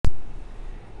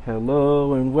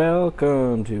Hello and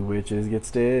welcome to Witches Get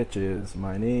Stitches.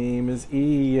 My name is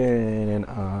Ian and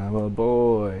I'm a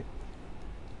boy.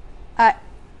 Uh,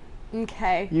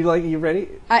 okay. You ready?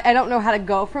 I don't know how to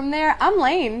go from there. I'm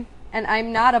Lane, and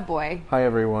I'm not a boy. Hi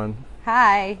everyone.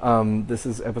 Hi. This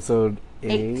is episode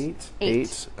 8.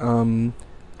 Eight.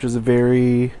 Which is a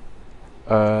very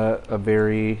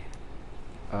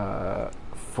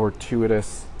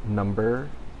fortuitous number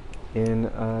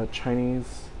in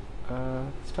Chinese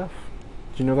stuff.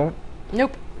 Do you know that?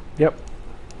 Nope. Yep.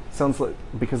 Sounds like,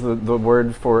 because the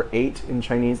word for 8 in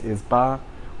Chinese is ba,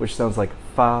 which sounds like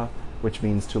fa, which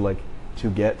means to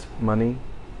get money.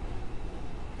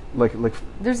 Like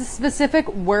There's a specific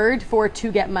word for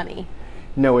to get money.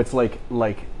 no, it's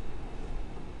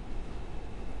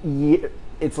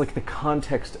it's like the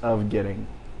context of getting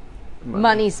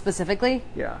Money specifically?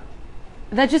 Yeah.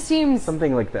 That just seems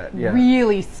Something like that. Yeah.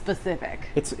 really specific.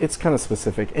 It's kind of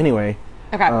specific. Anyway,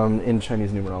 Okay. in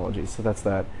Chinese numerology, so that's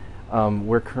that.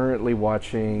 We're currently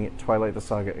watching Twilight the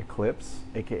Saga Eclipse,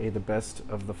 aka the best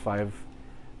of the 5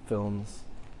 films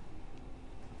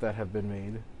that have been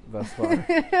made thus far.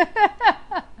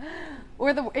 Or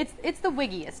it's the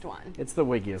wiggiest one. It's the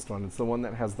wiggiest one. It's the one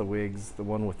that has the wigs, the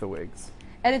one with the wigs.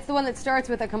 And it's the one that starts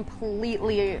with a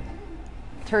completely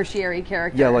tertiary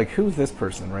character. Yeah, like, who's this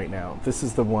person right now? This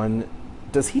is the one.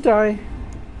 Does he die?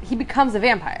 He becomes a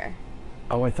vampire.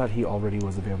 Oh, I thought he already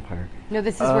was a vampire. No,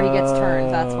 this is where he gets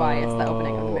turned. That's why it's the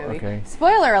opening of the movie. Okay.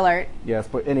 Spoiler alert. Yes,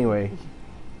 but anyway,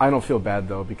 I don't feel bad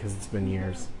though because it's been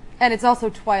years. And it's also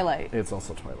Twilight. It's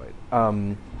also Twilight.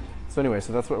 So anyway,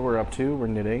 so that's what we're up to. We're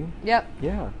knitting. Yep.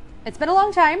 Yeah, It's been a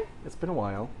long time. it's been a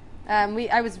while.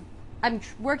 I'm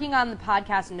working on the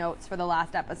podcast notes for the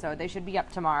last episode. They should be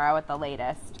up tomorrow at the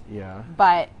latest. Yeah.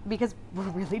 But because we're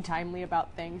really timely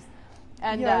about things,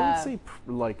 and Yeah, I would say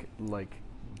like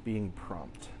being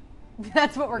prompt.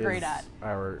 that's what we're great is at.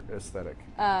 Our aesthetic.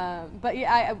 But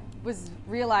yeah, I was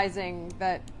realizing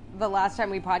that the last time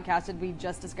we podcasted, we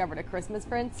just discovered a Christmas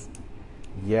Prince.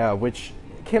 Yeah, which,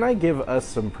 can I give us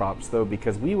some props though,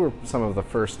 because we were some of the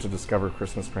first to discover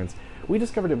Christmas Prince. We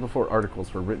discovered it before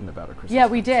articles were written about a Christmas Yeah,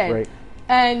 Prince. we did. Right?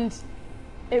 And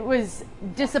it was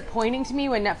disappointing to me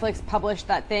when Netflix published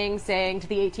that thing saying to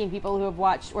the 18 people who have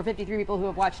watched, or 53 people who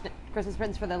have watched Christmas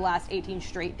Prince for the last 18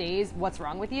 straight days, what's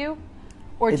wrong with you?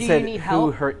 Or It do said you need who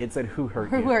help? hurt. It said who hurt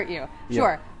Who you. hurt you? Yeah.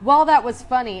 Sure. While that was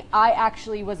funny, I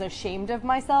actually was ashamed of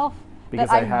myself Because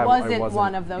that I wasn't wasn't-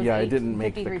 one of those yeah, I didn't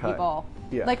make the 53 cut. people.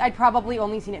 Yeah. Like, I'd probably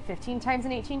only seen it 15 times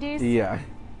in 18 days. Yeah.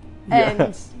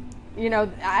 And, you know,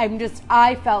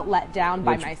 I felt let down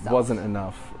by Which myself. wasn't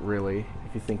enough, really,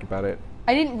 if you think about it.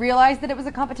 I didn't realize that it was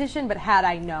a competition, but had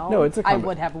I known, No, it's a I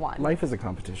would have won. Life is a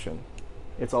competition.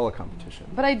 It's all a competition.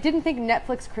 But I didn't think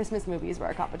Netflix Christmas movies were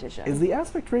a competition. Is the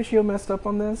aspect ratio messed up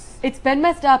on this? It's been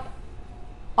messed up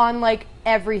on, like,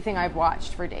 everything I've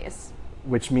watched for days.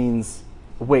 Which means,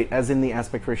 wait, as in the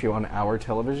aspect ratio on our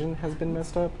television has been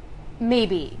messed up?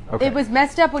 Maybe. Okay. It was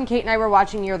messed up when Kate and I were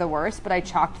watching You're the Worst, but I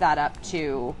chalked that up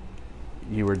to,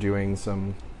 You were doing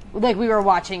some... like, we were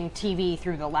watching TV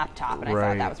through the laptop, and I Right.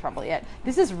 thought that was probably it.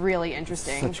 This is really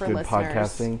interesting Such for good listeners.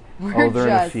 podcasting. We're Oh, they're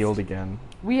in a just- field again.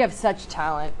 We have such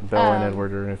talent. Bella and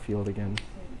Edward are in a field again.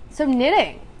 So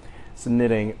knitting. So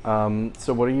knitting.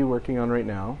 So what are you working on right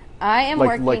now? I am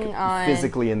working like on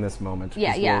physically in this moment. 'cause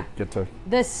Yeah, yeah. We'll get to...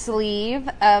 the sleeve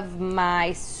of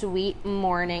my sweet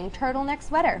morning turtleneck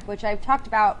sweater, which I've talked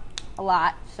about a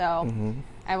lot, so Mm-hmm.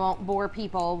 I won't bore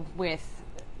people with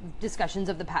discussions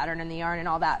of the pattern and the yarn and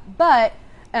all that. But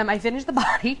I finished the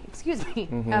body. Excuse me.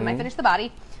 Mm-hmm. I finished the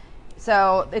body.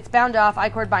 So it's bound off,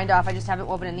 I-cord bind off. I just haven't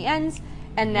woven in the ends.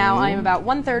 And now Mm-hmm. I am about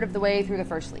 1/3 of the way through the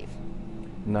first sleeve.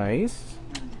 Nice.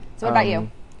 So what about you?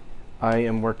 I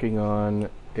am working on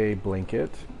a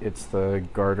blanket. It's the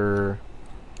Garter,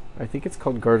 I think it's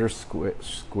called Garter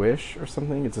Squish or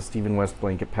something. It's a Stephen West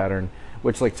blanket pattern,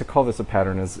 which, like, to call this a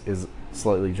pattern is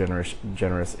slightly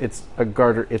generous. It's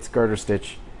garter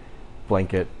stitch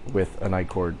blanket with an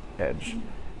I-cord edge.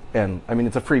 And I mean,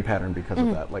 it's a free pattern because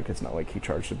of that. Like, it's not like he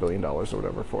charged $1 billion or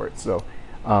whatever for it. So,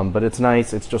 but it's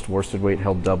nice. It's just worsted weight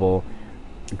held double,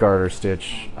 garter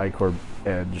stitch, I-cord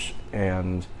edge,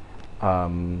 and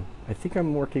I think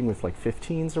I'm working with like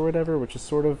 15s or whatever, which is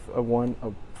sort of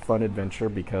a fun adventure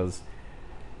because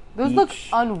Those look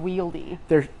unwieldy.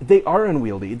 they are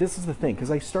unwieldy. This is the thing,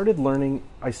 because I feel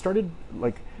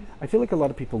like a lot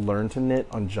of people learn to knit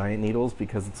on giant needles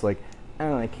because it's like,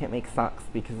 oh, I can't make socks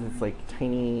because it's like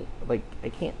tiny, like I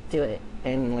can't do it,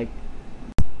 and like,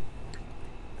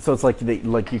 so it's like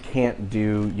you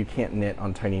can't knit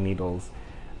on tiny needles,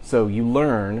 so you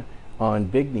learn on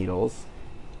big needles,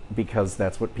 because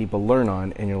that's what people learn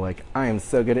on, and you're like, I am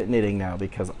so good at knitting now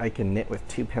because I can knit with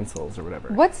 2 pencils or whatever.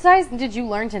 What size did you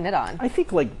learn to knit on? I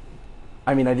think like,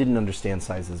 I mean, I didn't understand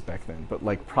sizes back then, but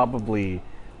like probably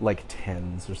like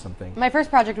 10s or something. My first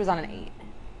project was on an 8.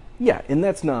 Yeah, and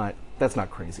that's not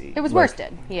crazy. It was like,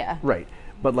 worsted, yeah. Right.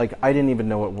 But like I didn't even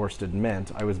know what worsted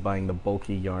meant. I was buying the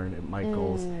bulky yarn at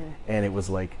Michael's, and it was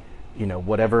like, you know,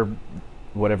 whatever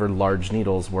large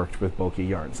needles worked with bulky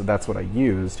yarn. So that's what I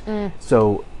used.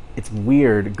 So it's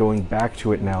weird going back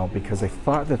to it now because I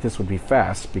thought that this would be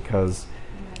fast because,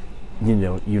 you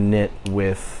know, you knit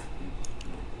with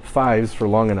 5s for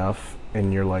long enough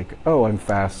and you're like, oh, I'm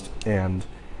fast and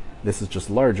this is just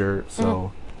larger,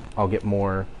 so I'll get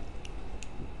more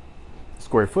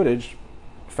square footage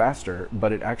faster,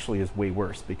 but it actually is way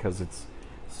worse because it's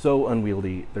so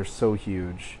unwieldy. They're so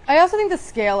huge. I also think the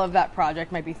scale of that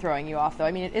project might be throwing you off, though.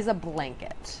 I mean, it is a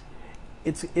blanket.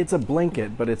 It's a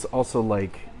blanket, but it's also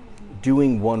like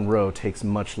doing one row takes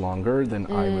much longer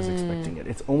than I was expecting it.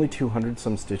 It's only 200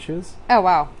 some stitches. Oh,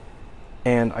 wow.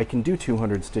 And I can do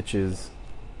 200 stitches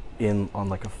on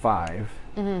like a 5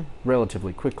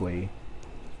 relatively quickly.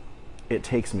 It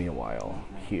takes me a while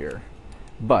here.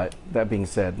 But that being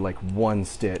said, like one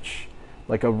stitch,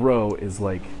 like a row is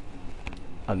like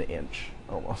an inch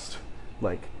almost.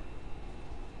 Like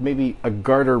maybe a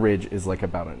garter ridge is like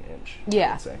about an inch.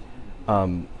 Yeah. I'd say.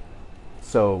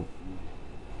 So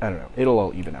I don't know. It'll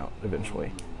all even out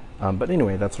eventually. But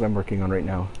anyway, that's what I'm working on right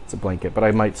now. It's a blanket, but I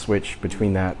might switch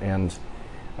between that and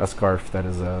a scarf that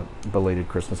is a belated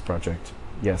Christmas project.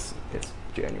 Yes, it's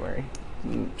January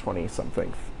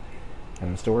 20-something. And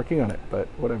I'm still working on it, but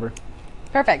whatever.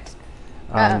 Perfect.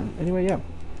 Anyway, yeah.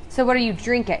 So what are you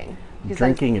drinking?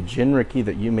 Drinking a gin Ricky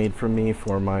that you made for me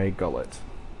for my gullet.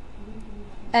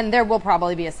 And there will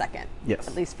probably be a second. Yes.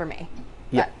 At least for me.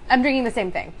 Yeah. But I'm drinking the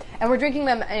same thing. And we're drinking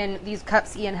them in these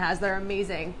cups Ian has. They're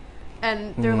amazing.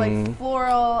 And they're like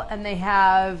floral, and they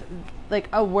have like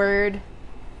a word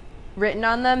written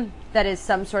on them that is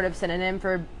some sort of synonym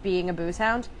for being a booze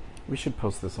hound. We should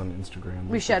post this on Instagram.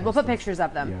 We should. We'll put pictures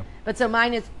of them. Yeah. But so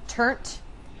mine is turnt.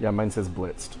 Yeah, mine says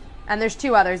blitzed. And there's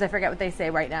 2 others. I forget what they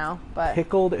say right now. But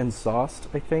Pickled and sauced,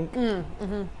 I think.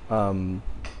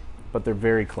 But they're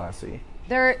very classy.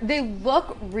 they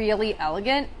look really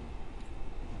elegant.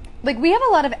 Like, we have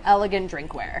a lot of elegant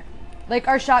drinkware. Like,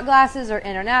 our shot glasses are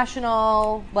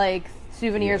international, like,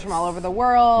 souvenirs from all over the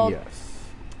world. Yes.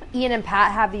 Ian and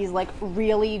Pat have these, like,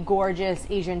 really gorgeous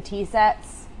Asian tea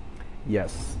sets.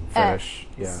 Yes. Fetish.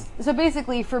 Yeah. So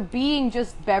basically, for being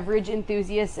just beverage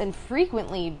enthusiasts and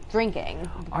frequently drinking,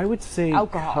 I would say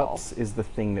alcohol. cups is the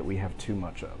thing that we have too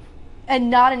much of. And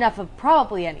not enough of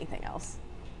probably anything else.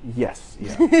 Yes.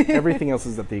 Yeah. Everything else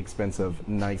is at the expense of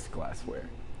nice glassware.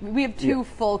 We have 2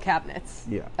 full cabinets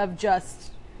of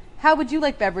just, how would you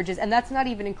like beverages? And that's not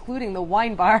even including the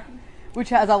wine bar, which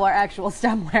has all our actual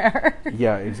stemware.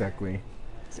 Yeah, exactly.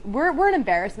 So we're an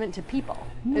embarrassment to people.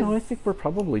 No, I think we're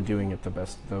probably doing it the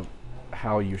best,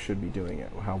 how you should be doing it,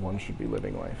 how one should be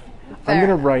living life. Fair I'm going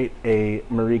to enough. write a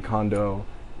Marie Kondo,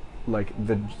 like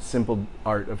the simple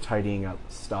art of tidying up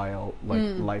style, like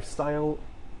lifestyle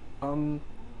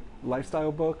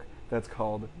book that's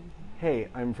called Hey,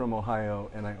 I'm from Ohio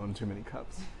and I own too many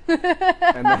cups.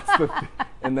 and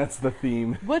that's the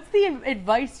theme. What's the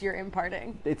advice you're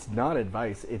imparting? It's not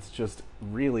advice, it's just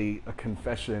really a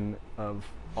confession of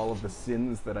all of the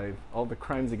sins all the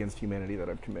crimes against humanity that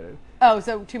I've committed. Oh,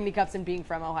 so too many cups and being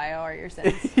from Ohio are your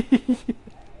sins.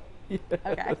 Yes.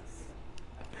 Okay.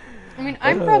 I mean,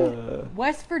 I'm from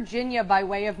West Virginia by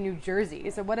way of New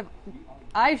Jersey, so what if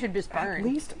I should just burn? At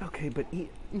least, okay, but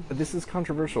this is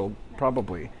controversial,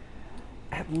 probably.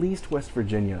 At least West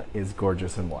Virginia is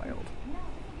gorgeous and wild.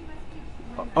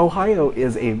 Ohio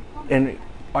is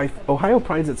Ohio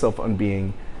prides itself on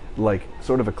being like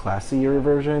sort of a classier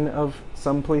version of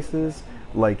some places.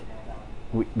 Like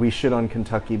we shit on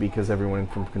Kentucky because everyone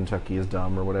from Kentucky is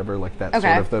dumb or whatever. Like that's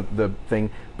Okay. sort of the thing.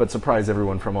 But surprise,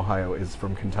 everyone from Ohio is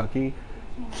from Kentucky.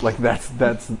 Like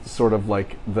that's sort of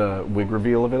like the wig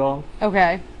reveal of it all.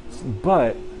 Okay.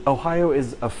 But Ohio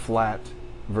is a flat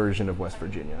version of West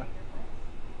Virginia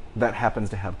that happens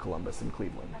to have Columbus and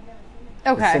Cleveland.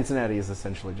 Okay. Cincinnati is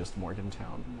essentially just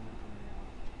Morgantown.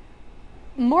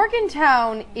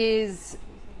 Morgantown is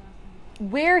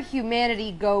where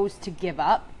humanity goes to give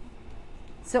up.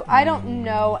 So I don't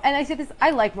know. And I say this,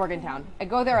 I like Morgantown. I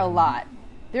go there a lot.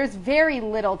 There's very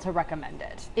little to recommend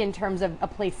it in terms of a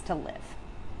place to live.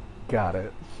 Got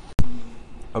it.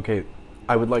 Okay,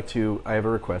 I have a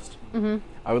request. Mm-hmm.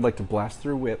 I would like to blast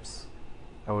through whips.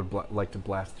 I would like to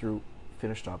blast through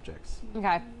finished objects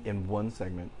Okay. in one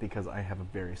segment because I have a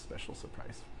very special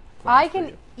surprise. I plans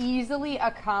for can you. easily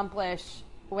accomplish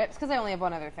whips because I only have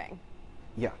one other thing.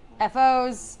 Yeah.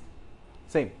 FOs.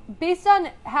 Same. Based on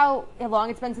how long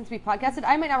it's been since we podcasted,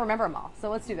 I might not remember them all. So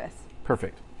let's do this.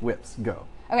 Perfect. Whips. Go.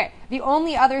 Okay. The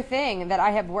only other thing that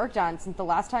I have worked on since the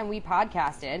last time we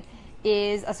podcasted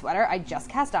is a sweater I just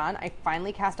cast on. I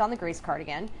finally cast on the Grace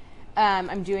cardigan.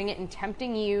 I'm doing it in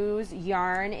Tempting Use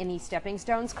yarn in the Stepping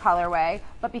Stones colorway.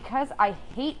 But because I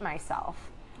hate myself,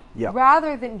 Yeah.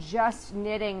 rather than just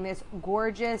knitting this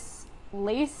gorgeous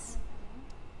lace,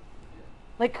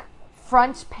 like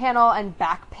front panel and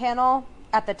back panel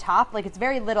at the top, like it's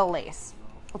very little lace.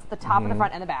 It's at the top of the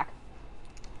front and the back.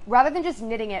 Rather than just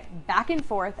knitting it back and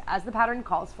forth as the pattern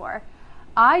calls for,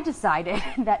 I decided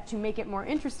that to make it more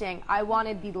interesting, I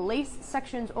wanted the lace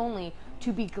sections only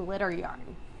to be glitter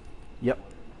yarn. Yep.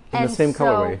 In the same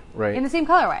colorway, right? In the same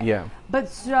colorway. Yeah. But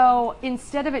so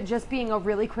instead of it just being a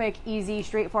really quick, easy,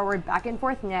 straightforward back and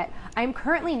forth knit, I'm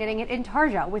currently knitting it in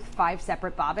Tarja with 5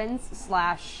 separate bobbins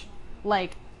 /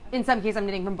 like in some case I'm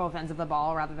knitting from both ends of the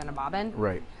ball rather than a bobbin.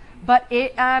 Right. But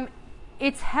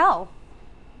it's hell.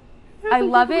 I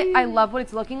love it. I love what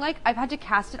it's looking like. I've had to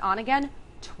cast it on again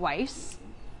twice.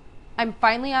 I'm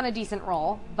finally on a decent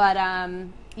roll, but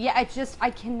yeah, I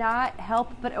cannot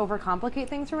help but overcomplicate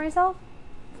things for myself.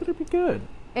 It'll be good.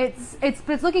 It's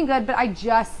looking good, but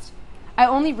I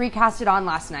only recast it on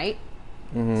last night.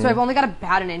 So I've only got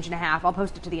about 1.5 inches. I'll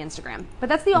post it to the Instagram. But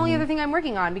that's the only other thing I'm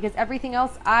working on because everything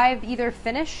else I've either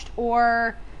finished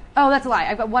or... Oh, that's a lie.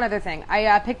 I've got one other thing.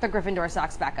 I picked the Gryffindor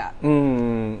socks back up.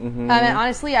 And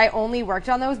honestly, I only worked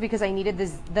on those because I needed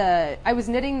I was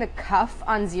knitting the cuff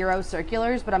on 0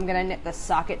 circulars, but I'm going to knit the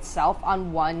sock itself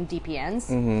on 1 DPNs.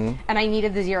 And I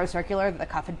needed the 0 circular that the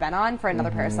cuff had been on for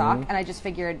another pair of sock. And I just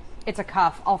figured, it's a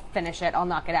cuff. I'll finish it. I'll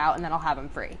knock it out, and then I'll have them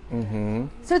free.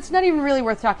 So it's not even really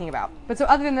worth talking about. But so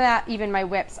other than that, even my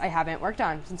whips I haven't worked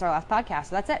on since our last podcast.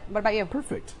 So that's it. What about you?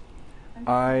 Perfect.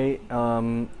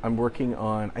 I'm working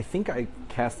on. I think I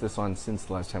cast this on since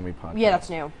the last time we podcasted. Yeah,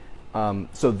 that's new.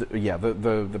 So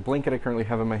the blanket I currently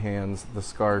have in my hands, the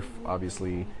scarf,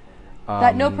 obviously.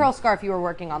 That no pearl scarf you were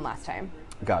working on last time.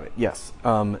 Got it. Yes.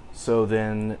 So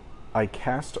then I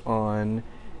cast on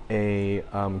a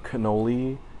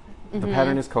cannoli. The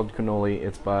pattern is called cannoli.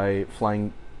 It's by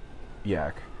Flying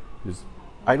Yak.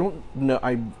 I don't know.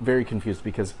 I'm very confused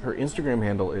because her Instagram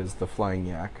handle is the Flying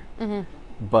Yak.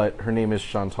 But her name is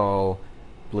Chantal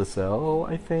Blissell,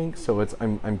 I think. So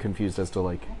I'm confused as to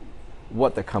like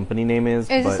what the company name is.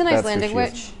 Is this but an that's who Icelandic she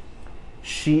witch? is.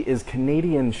 She is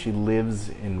Canadian. She lives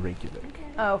in Reykjavik.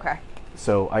 Oh, okay.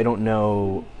 So I don't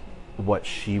know what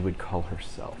she would call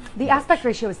herself. The aspect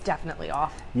ratio is definitely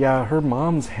off. Yeah, her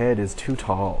mom's head is too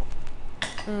tall.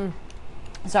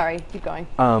 Sorry, keep going.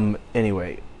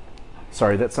 Anyway,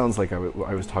 sorry, that sounds like I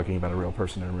was talking about a real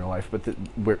person in real life, but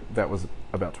that was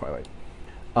about Twilight.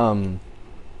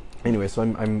 Anyway, so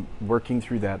I'm working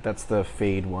through that. That's the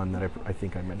fade one that I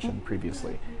think I mentioned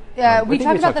previously. Yeah, we I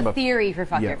think talked about the theory for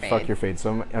Fuck Your Fade. Fuck Your Fade.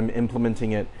 So I'm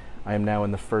implementing it. I am now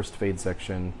in the first fade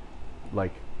section,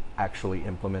 like actually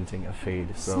implementing a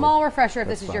fade. So Small refresher if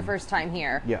this is fun. your first time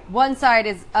here. Yeah. One side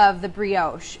of the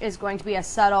brioche is going to be a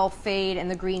subtle fade in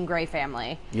the green-gray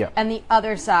family. Yeah. And the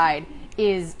other side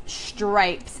is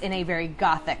stripes in a very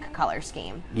gothic color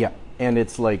scheme. Yeah, and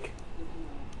it's like,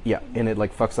 and it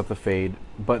like fucks up the fade.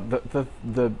 But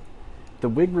the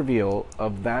wig reveal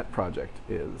of that project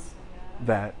is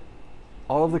that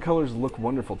all of the colors look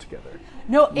wonderful together.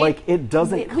 No, it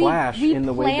doesn't clash in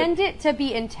the way that... We planned it to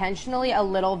be intentionally a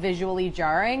little visually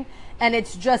jarring, and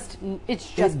it's just beautiful. It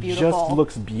just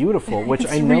looks beautiful, which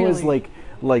I know is like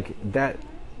that.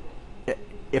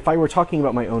 If I were talking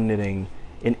about my own knitting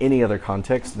in any other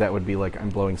context, that would be like I'm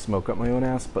blowing smoke up my own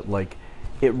ass, but like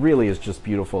it really is just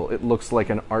beautiful. It looks like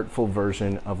an artful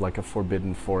version of like a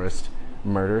Forbidden Forest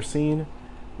murder scene,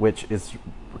 which is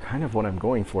kind of what I'm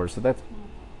going for. So that's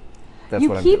you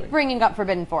what I'm keep doing. Bringing up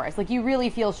Forbidden Forest, like you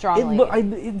really feel strongly.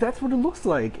 That's what it looks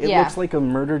like. It looks like a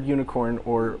murdered unicorn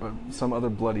or some other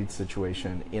bloodied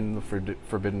situation in the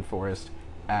Forbidden Forest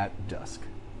at dusk.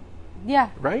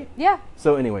 Yeah. Right? Yeah.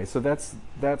 So anyway, so that's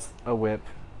a whip.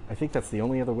 I think that's the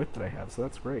only other whip that I have, so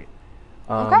that's great.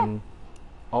 Okay.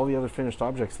 All the other finished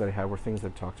objects that I have were things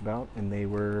I've talked about, and they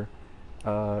were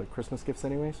Christmas gifts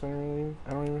anyway, so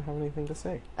I don't even have anything to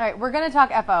say. All right, we're going to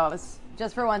talk FOs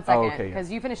just for 1 second, okay,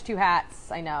 because you finished 2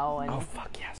 hats, I know. And oh,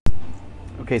 fuck yes.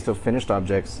 Okay, so finished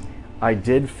objects. I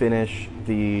did finish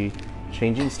the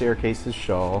Changing Staircases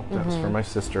shawl. That was for my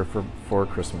sister for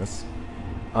Christmas.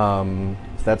 So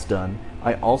that's done.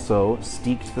 I also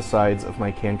steeked the sides of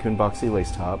my Cancun boxy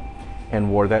lace top,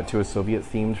 and wore that to a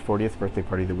Soviet-themed 40th birthday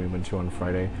party that we went to on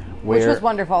Friday. Which was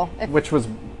wonderful. It was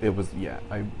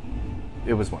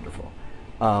wonderful.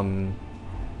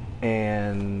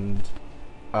 And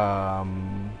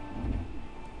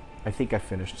I think I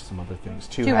finished some other things.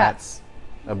 Two hats.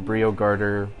 A Brio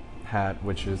Garter hat,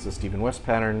 which is a Stephen West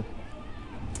pattern.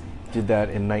 Did that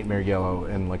in Nightmare Yellow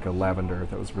and like a lavender.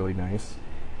 That was really nice.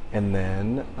 And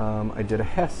then I did a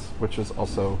Hess, which is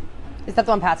also... Is that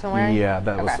the one Pat's been wearing? Yeah,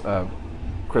 that was a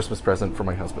Christmas present for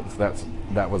my husband. So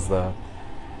that was the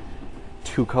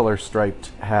 2-color striped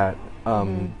hat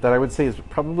that I would say is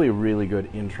probably a really good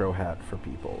intro hat for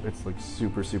people. It's like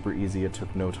super, super easy. It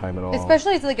took no time at all.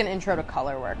 Especially as like an intro to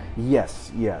color work.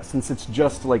 Yes, yeah. Since it's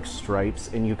just like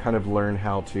stripes and you kind of learn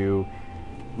how to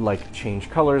like change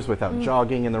colors without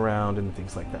jogging in the round and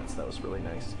things like that. So that was really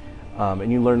nice.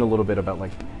 And you learn a little bit about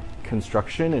like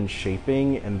construction and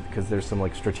shaping, and because there's some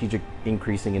like strategic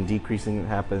increasing and decreasing that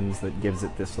happens that gives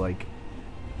it this like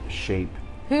shape.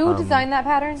 Who designed that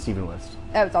pattern? Stephen West.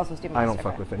 Oh, it's also Stephen West. I don't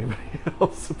fuck with anybody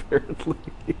else apparently.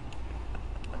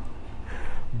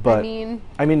 But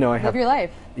I mean, no, I have. Live your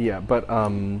life. Yeah, but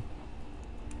no,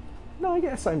 I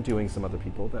guess I'm doing some other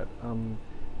people. That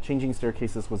Changing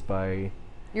Staircases was by.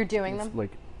 You're doing them?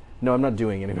 Like, no, I'm not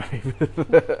doing anybody.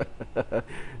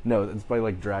 No, it's by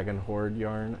like Dragon Horde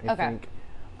Yarn, I think.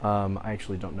 I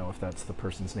actually don't know if that's the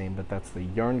person's name, but that's the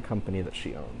yarn company that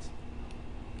she owns.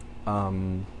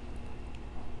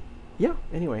 Yeah,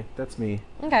 anyway, that's me.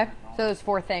 Okay, so those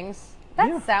 4 things.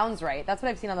 That sounds right. That's what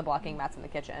I've seen on the blocking mats in the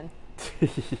kitchen.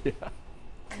 Yeah.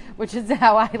 Which is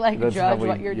how I like That's judge how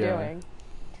what you're doing.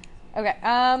 Okay,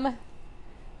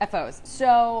 FOs.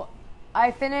 So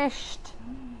I finished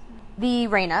the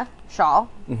Reina shawl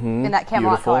in that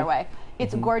Camelot colorway.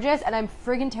 It's gorgeous, and I'm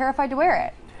friggin' terrified to wear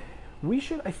it.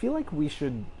 I feel like we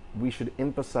should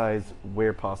emphasize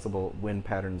where possible when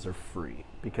patterns are free,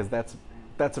 because that's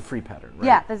a free pattern, right?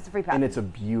 Yeah, this is a free pattern. And it's a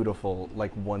beautiful,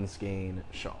 like, one skein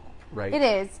shawl, right? It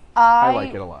is. I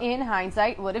like it a lot. In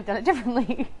hindsight, would have done it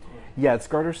differently. Yeah, it's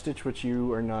garter stitch, which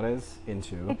you are not as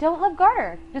into. I don't love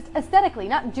garter, just aesthetically,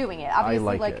 not doing it.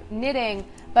 Obviously, like it. knitting,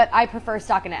 but I prefer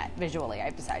stockinette visually,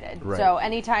 I've decided. Right. So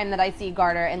anytime that I see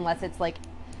garter, unless it's like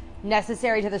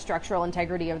necessary to the structural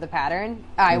integrity of the pattern,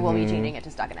 I will be changing it to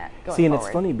stockinette going See, and forward.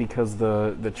 it's funny because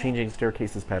the Changing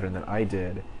Staircases pattern that I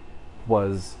did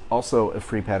was also a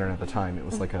free pattern at the time. It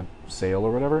was like a sale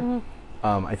or whatever.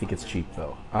 I think it's cheap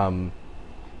though.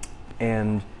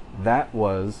 And that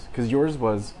was, because yours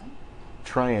was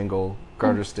triangle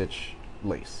garter stitch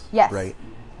lace. Yes. Right?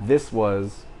 This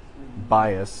was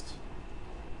biased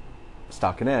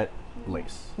stockinette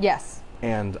lace. Yes.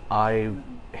 And I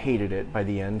hated it by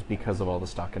the end because of all the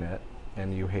stockinette,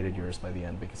 and you hated yours by the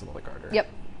end because of all the garter. Yep.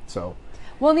 So.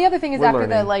 Well, and the other thing is, we're after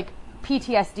the learning.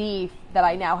 PTSD that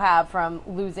I now have from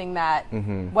losing that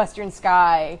Western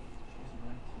Sky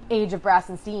Age of Brass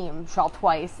and Steam shawl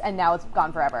twice, and now it's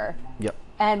gone forever. Yep.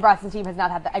 And Brass and Steam has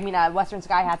not had that. I mean, Western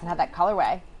Sky hasn't had that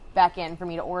colorway back in for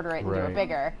me to order it and do it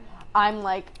bigger. I'm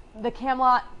like, the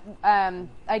Camelot, I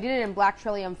did it in Black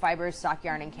Trillium Fibers stock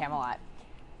yarn in Camelot.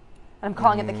 I'm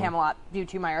calling it the Camelot due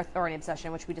to my Arthurian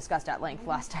obsession, which we discussed at length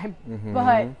last time.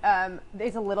 But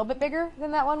it's a little bit bigger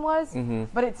than that one was,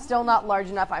 but it's still not large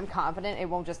enough. I'm confident it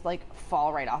won't just like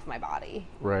fall right off my body.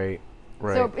 Right.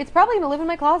 So it's probably going to live in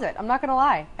my closet. I'm not going to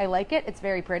lie. I like it. It's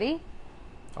very pretty.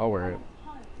 I'll wear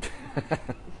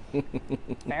it.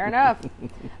 Fair enough.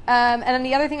 And then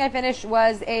the other thing I finished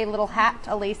was a little hat,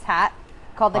 a lace hat,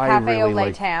 called the Cafe au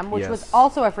Lait Tam, which was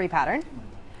also a free pattern.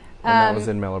 And that was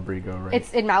in Malabrigo, right?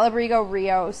 It's in Malabrigo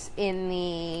Rios in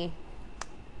the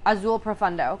Azul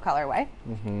Profundo colorway.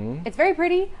 It's very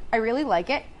pretty. I really like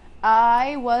it.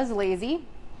 I was lazy,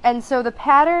 and so the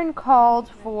pattern called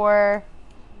for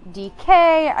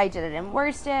DK. I did it in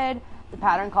worsted. The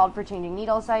pattern called for changing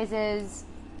needle sizes.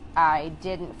 I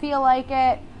didn't feel like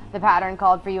it. The pattern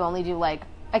called for you only do like,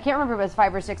 I can't remember if it was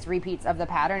 5 or 6 repeats of the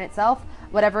pattern itself.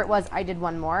 Whatever it was, I did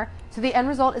one more. So the end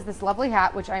result is this lovely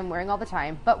hat, which I'm wearing all the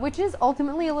time, but which is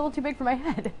ultimately a little too big for my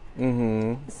head.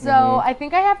 So I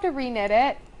think I have to reknit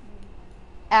it.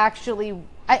 Actually,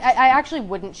 I actually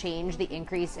wouldn't change the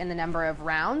increase in the number of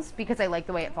rounds because I like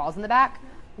the way it falls in the back,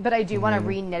 but I do want to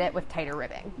reknit it with tighter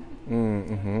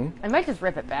ribbing. I might just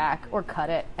rip it back or cut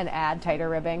it and add tighter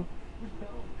ribbing.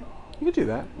 You could do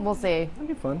that. We'll see. That'd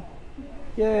be fun.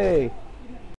 Yay.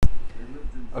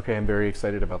 Okay, I'm very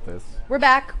excited about this. We're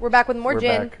back. We're back with more We're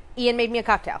gin. back. Ian made me a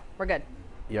cocktail. We're good.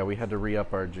 Yeah, we had to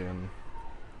re-up our gin.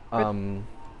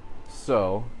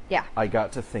 So, Yeah. I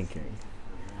got to thinking.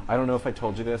 I don't know if I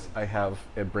told you this. I have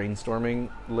a brainstorming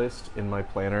list in my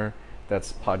planner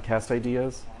That's podcast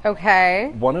ideas.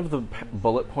 Okay. One of the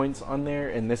bullet points on there,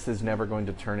 and this is never going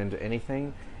to turn into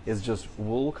anything, is just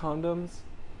wool condoms.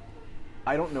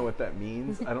 I don't know what that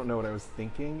means. I don't know what I was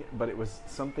thinking, but it was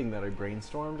something that I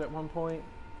brainstormed at one point.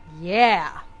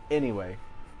 Yeah. Anyway,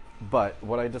 but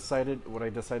what I decided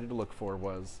to look for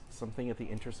was something at the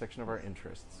intersection of our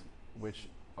interests, which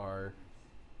are...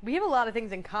 We have a lot of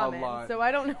things in common, lot. so I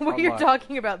don't know what A you're lot.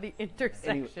 talking about, the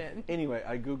intersection. Anyway,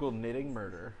 I googled knitting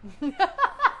murder.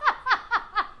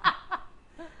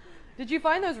 Did you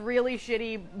find those really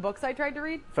shitty books I tried to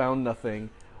read? Found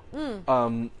nothing.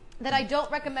 That I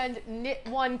don't recommend. Knit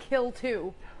 1, Kill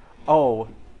 2. Oh,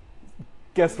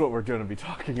 guess what we're going to be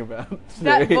talking about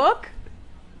today? That book?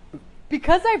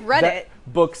 Because I've read That it.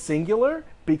 book singular,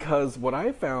 because what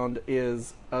I found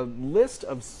is a list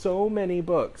of so many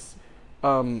books.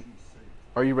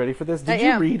 Are you ready for this? Did I you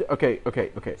am. read? Okay.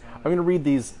 I'm going to read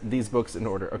these books in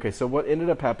order. Okay, so what ended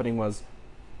up happening was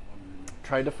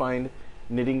tried to find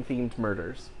knitting-themed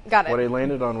murders. Got it. What I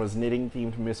landed on was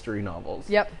knitting-themed mystery novels.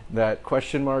 Yep. That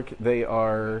question mark, they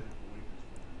are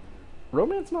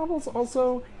romance novels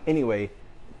also? Anyway,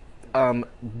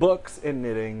 books and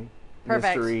knitting,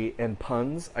 Perfect. mystery, and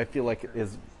puns, I feel like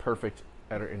is perfect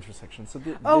at our intersection. So Do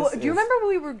you this is- remember when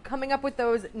we were coming up with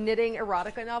those knitting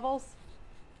erotica novels?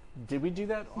 Did we do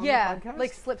that on Yeah, the podcast?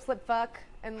 like Slip, Slip, Fuck,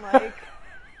 and like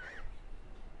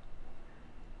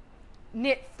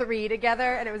knit 3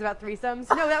 together, and it was about threesomes.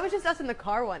 No, that was just us in the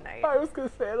car one night. I was going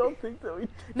to say, I don't think that we...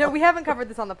 No, we haven't covered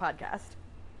this on the podcast.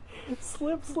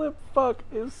 Slip, slip, fuck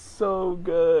is so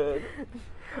good.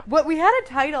 But we had a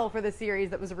title for the series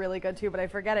that was really good too, but I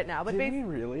forget it now. But Did we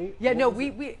really? yeah, What no, was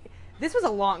it? we this was a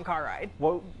long car ride.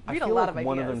 Well, I We had a feel lot like of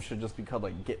one of them ideas. should just be called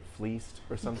like Get Fleeced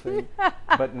or something,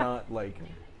 but not like...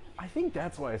 I think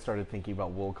that's why I started thinking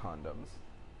about wool condoms.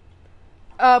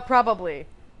 Probably.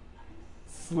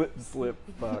 Slip, slip,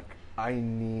 fuck. I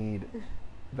need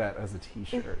that as a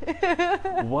t-shirt.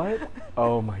 What?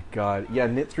 Oh my god. Yeah,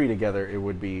 knit 3 together, it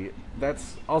would be...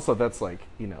 That's like,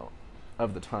 you know,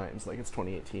 of the times. Like, it's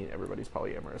 2018, everybody's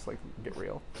polyamorous. Like, get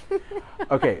real.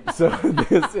 Okay, so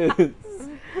this is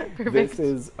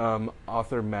Perfect.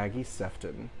 author Maggie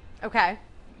Sefton. Okay.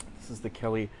 This is the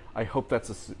Kelly... I hope that's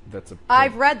a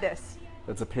I've read this.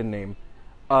 That's a pin name.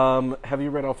 Have you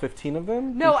read all 15 of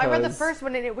them? No, I read the Because- first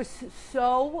one and it was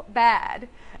so bad.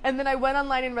 And then I went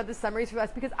online and read the summaries for us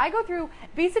because I go through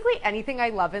basically anything I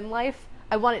love in life.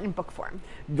 I want it in book form.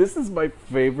 This is my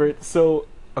favorite. So,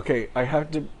 okay, I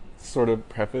have to sort of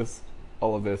preface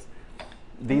all of this.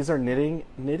 These are knitting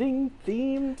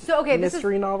themed So, okay, this is-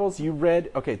 mystery novels. You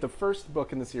read, okay, the first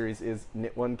book in the series is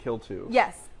Knit 1, Kill 2.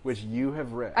 Yes, Which you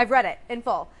have read. I've read it in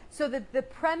full. So the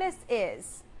premise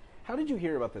is... How did you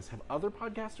hear about this? Have other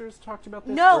podcasters talked about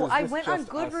this? No, or is I this went on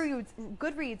just us?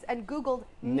 Goodreads and Googled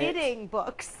Knit. knitting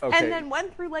books. Okay. And then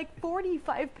went through like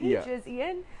 45 Yeah. pages,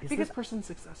 Ian. Is because this person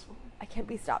successful? I can't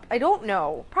be stopped. I don't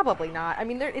know. Probably not. I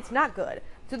mean, it's not good.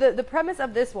 So the premise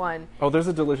of this one... Oh, there's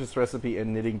a delicious recipe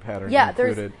and knitting pattern Yeah,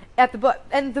 included. there's at the book.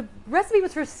 And the recipe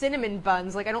was for cinnamon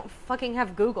buns. Like, I don't fucking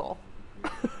have Google.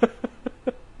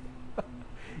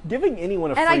 Giving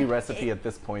anyone a And free I- recipe at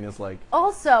this point is like...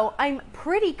 Also, I'm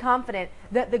pretty confident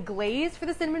that the glaze for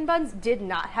the cinnamon buns did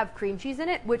not have cream cheese in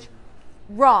it, which,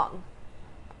 wrong.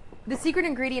 The secret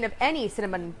ingredient of any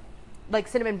cinnamon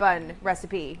bun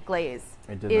recipe glaze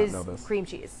I did not is know this. cream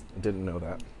cheese. I didn't know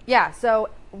that. Yeah, so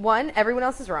one, everyone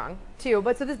else is wrong. Two,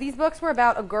 but so these books were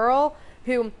about a girl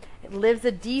who lives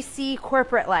a DC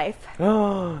corporate life.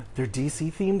 Oh, they're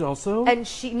DC themed also? And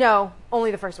no, only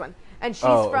the first one. And she's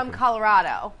Oh, from okay.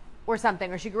 Colorado or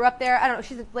something, or she grew up there. I don't know.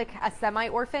 She's like a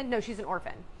semi-orphan. No, she's an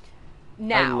orphan.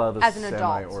 Now, I love a as an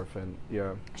adult. semi-orphan.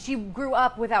 Yeah. She grew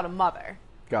up without a mother.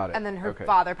 Got it. And then her Okay.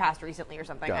 father passed recently or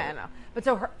something. Got I it. don't know. But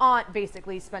so her aunt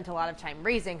basically spent a lot of time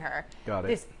raising her. Got it.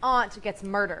 This aunt gets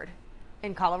murdered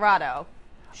in Colorado.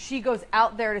 She goes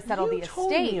out there to settle You the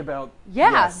told estate. me about...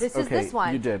 Yeah, Yes, this is okay, this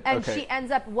one. You did. And okay. she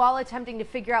ends up, while attempting to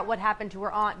figure out what happened to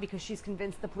her aunt because she's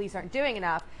convinced the police aren't doing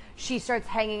enough, she starts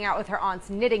hanging out with her aunt's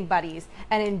knitting buddies,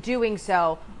 and in doing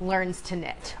so, learns to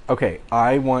knit. Okay,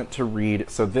 I want to read...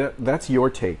 So that's your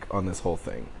take on this whole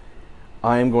thing.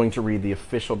 I am going to read the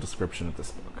official description of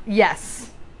this book.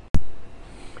 Yes.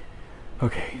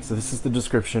 Okay, so this is the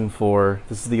description for...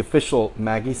 This is the official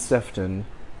Maggie Sefton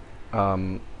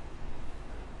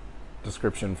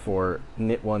description for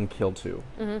Knit 1, Kill 2.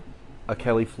 Mm-hmm. A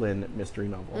Kelly Flynn mystery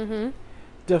novel.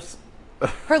 Mm-hmm.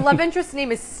 Her love interest's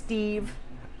name is Steve.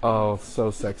 Oh, so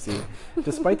sexy.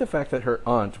 Despite the fact that her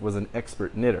aunt was an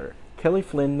expert knitter, Kelly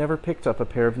Flynn never picked up a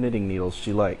pair of knitting needles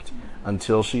she liked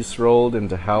until she strolled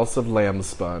into House of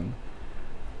Lambspun.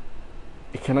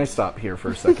 Can I stop here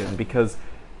for a second? Because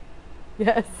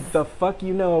Yes. the fuck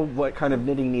you know what kind of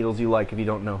knitting needles you like if you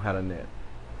don't know how to knit.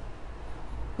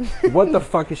 What the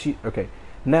fuck is she... Okay,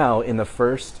 now in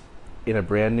a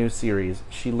brand new series,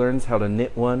 she learns how to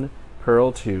knit one,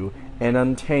 purl two, and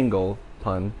untangle,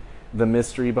 pun, the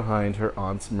mystery behind her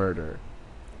aunt's murder.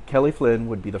 Kelly Flynn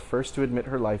would be the first to admit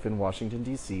her life in Washington,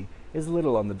 D.C. is a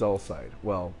little on the dull side.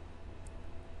 Well,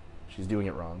 she's doing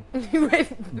it wrong.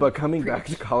 Right. But coming back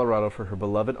to Colorado for her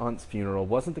beloved aunt's funeral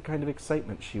wasn't the kind of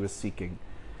excitement she was seeking.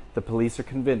 The police are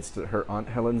convinced that her Aunt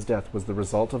Helen's death was the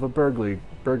result of a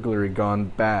burglary gone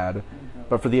bad.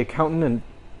 But for the accountant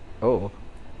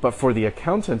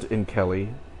in Kelly,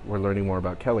 we're learning more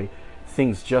about Kelly,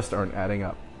 things just aren't adding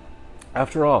up.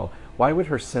 After all, why would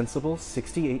her sensible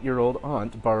 68-year-old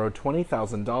aunt borrow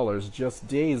 $20,000 just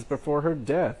days before her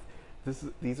death?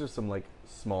 These are some like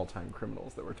small-time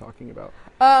criminals that we're talking about.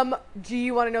 Do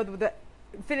you want to know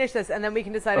finish this, and then we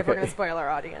can decide if we're going to spoil our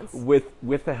audience.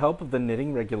 With the help of the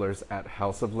knitting regulars at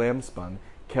House of Lambspun,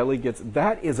 Kelly gets...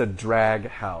 That is a drag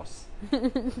house.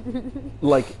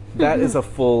 Like, that is a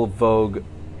full Vogue,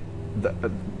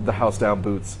 the house down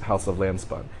boots, House of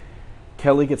Lambspun.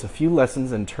 Kelly gets a few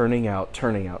lessons in turning out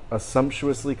a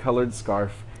sumptuously colored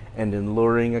scarf and in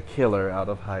luring a killer out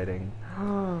of hiding.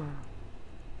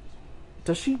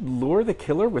 Does she lure the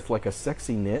killer with like a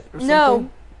sexy knit or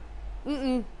something?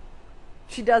 No.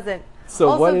 She doesn't. So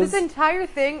also, this entire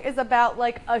thing is about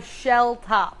like a shell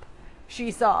top she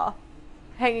saw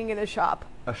hanging in a shop.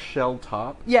 A shell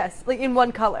top? Yes, like in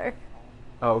one color.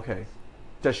 Oh, okay.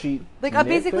 Does she like knit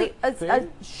basically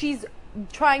she's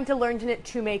trying to learn to knit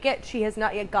to make it. She has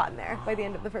not yet gotten there by the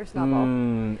end of the first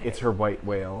novel. It's her white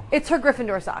whale. It's her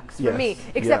Gryffindor socks for me.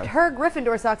 Except her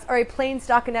Gryffindor socks are a plain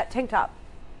stockinette tank top.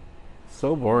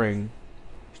 So boring.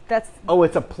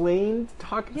 It's a plain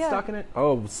stockinette?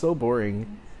 Oh, so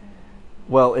boring.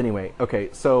 Well, anyway, okay,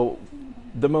 so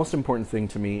the most important thing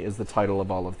to me is the title of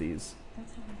all of these.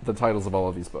 The titles of all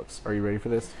of these books. Are you ready for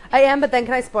this? I am, but then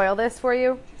can I spoil this for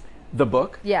you? The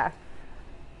book? Yeah.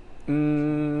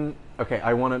 Okay,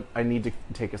 I need to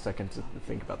take a second to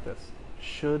think about this.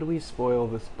 Should we spoil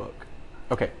this book?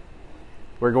 Okay.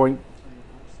 We're going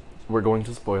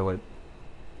to spoil it.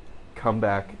 Come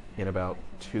back in about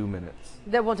 2 minutes.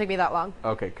 That won't take me that long.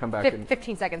 Okay, come back in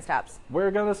 15 seconds tops.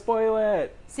 We're gonna spoil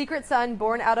it. Secret son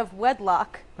born out of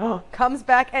wedlock comes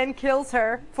back and kills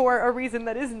her for a reason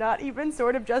that is not even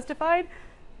sort of justified.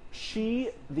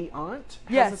 The aunt,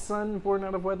 yes. has a son born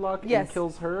out of wedlock yes. and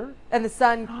kills her? And the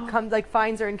son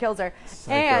finds her and kills her.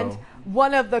 Psycho. And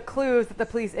one of the clues that the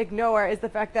police ignore is the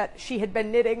fact that she had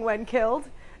been knitting when killed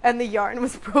and the yarn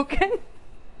was broken.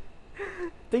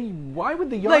 Why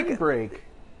would the yarn break?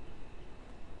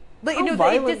 Like,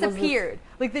 it disappeared.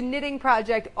 Like, the knitting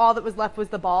project, all that was left was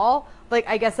the ball. Like,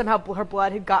 I guess somehow her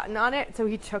blood had gotten on it, so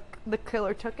the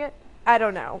killer took it. I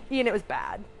don't know. Ian, it was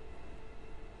bad.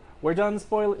 We're done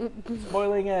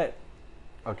spoiling it.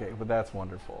 Okay, but that's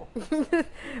wonderful.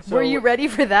 Were you ready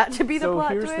for that to be the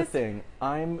plot twist? So here's the thing.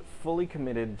 I'm fully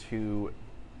committed to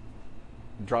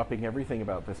dropping everything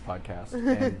about this podcast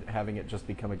and having it just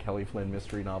become a Kelly Flynn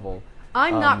mystery novel.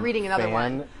 I'm not reading another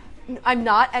one. I'm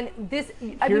not, and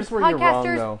Here's where you're wrong,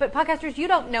 though. But podcasters, you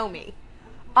don't know me.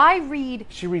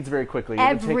 She reads very quickly.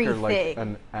 Everything. It would take her like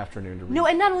an afternoon to read. No,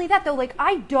 and not only that, though, like,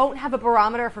 I don't have a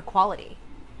barometer for quality.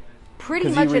 Pretty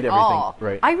much you read at all.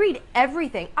 Right. I read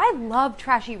everything. I love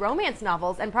trashy romance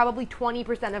novels, and probably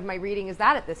 20% of my reading is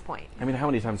that at this point. I mean, how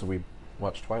many times have we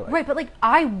watched Twilight? Right, but like,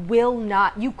 I will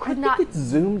not. You could not. It's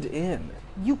zoomed in.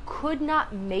 You could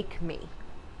not make me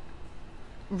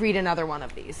read another one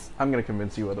of these. I'm going to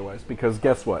convince you otherwise, because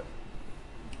guess what?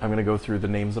 I'm going to go through the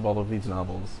names of all of these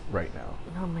novels right now.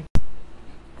 Oh my.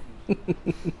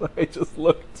 I just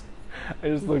looked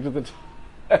at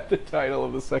the title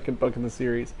of the second book in the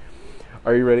series.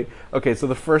 Are you ready? Okay, so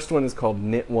the first one is called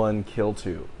Knit 1, Kill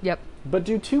 2. Yep. But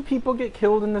do 2 people get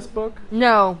killed in this book?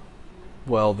 No.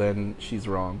 Well, then she's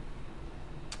wrong.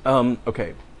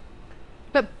 Okay.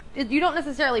 But you don't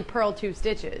necessarily purl 2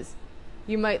 stitches.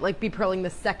 You might like be purling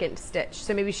the second stitch.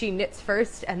 So maybe she knits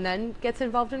first and then gets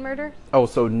involved in murder? Oh,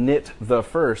 so knit the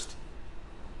first,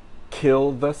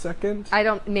 kill the second?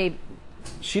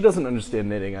 She doesn't understand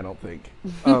knitting, I don't think.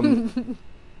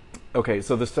 Okay,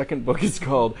 so the second book is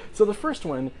called... So the first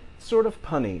one, sort of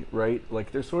punny, right?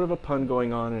 Like, there's sort of a pun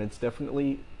going on, and it's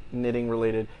definitely knitting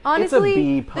related. Honestly, it's a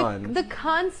bee pun. The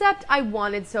concept I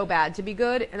wanted so bad to be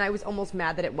good, and I was almost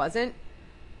mad that it wasn't.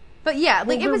 But yeah,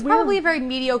 like, it was probably a very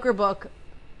mediocre book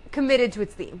committed to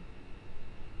its theme.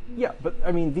 Yeah, but,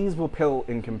 I mean, these will pale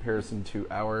in comparison to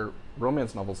our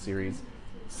romance novel series,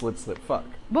 Slip, Slip, Fuck.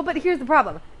 Well, but here's the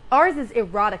problem. Ours is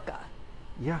erotica.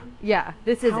 Yeah. Yeah,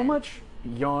 this is How much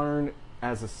yarn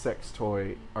as a sex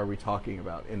toy are we talking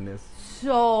about in this?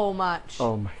 so much.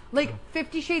 Oh my. Like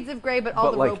 50 Shades of Grey, but all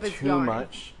But the like rope is too yarn.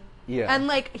 much. Yeah. And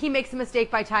like he makes a mistake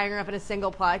by tying her up in a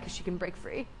single ply because she can break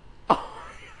free.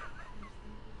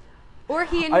 Or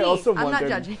he and I me. also I'm want not there,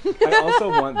 judging. I also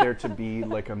want there to be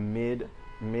like a mid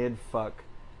fuck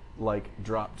like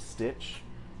dropped stitch,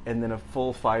 and then a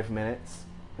full 5 minutes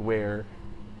where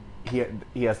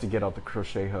he has to get out the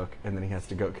crochet hook, and then he has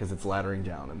to go because it's laddering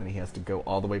down, and then he has to go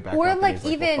all the way back Or up. like and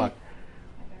he's even well, fuck.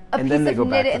 a And piece then they of go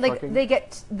back knitting, to like fucking? they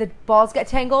get the balls get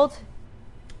tangled,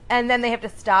 and then they have to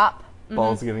stop.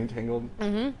 Balls getting tangled.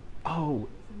 Mm-hmm. Oh,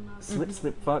 slip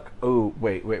fuck. Oh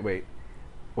wait.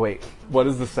 What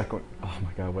is the second? Oh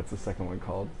my god, what's the second one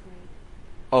called?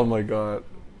 Oh my god.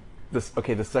 The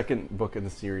second book in the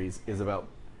series is about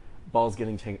balls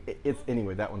getting tangled. It's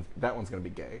anyway. That one's gonna be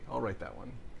gay. I'll write that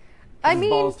one. I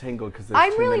mean, balls tangled because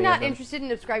I'm too really many of not them. interested in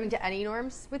subscribing to any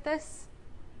norms with this.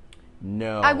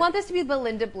 No. I want this to be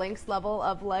Belinda Blink's level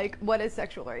of like, what is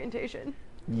sexual orientation?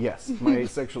 Yes, my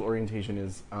sexual orientation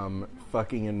is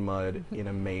fucking in mud in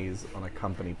a maze on a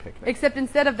company picnic. Except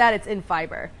instead of that, it's in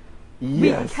fiber.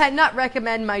 Yes. We cannot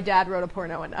recommend My Dad Wrote a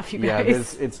Porno enough, you Yeah,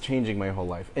 guys. it's changing my whole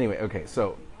life. Anyway, okay,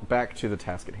 so back to the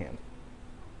task at hand.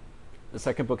 The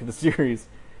second book of the series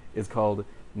is called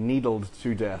Needled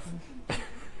to Death.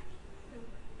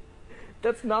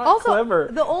 That's not Also, clever.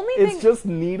 the only it's thing- just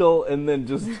needle and then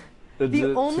just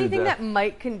The only thing death. that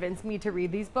might convince me to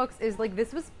read these books is like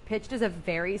this was pitched as a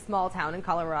very small town in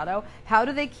Colorado. How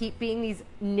do they keep being these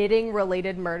knitting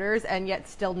related murders and yet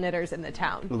still knitters in the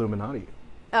town? Illuminati.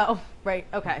 Oh, right.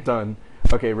 Okay. Done.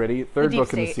 Okay, ready? Third deep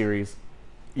book in the state. series.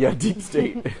 Yeah, Deep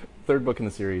State. Third book in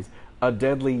the series. A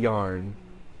Deadly Yarn.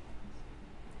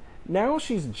 Now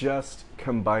she's just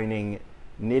combining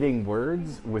knitting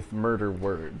words with murder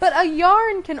words. But a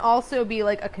yarn can also be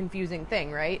like a confusing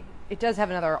thing, right? It does have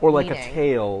another Or like meaning. a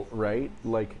tale, right?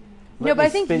 Like No, let but me I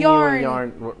think spin you a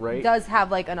yarn, right? does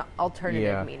have like an alternative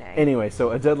Yeah. meaning. Anyway,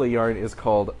 so A Deadly Yarn is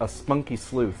called A Spunky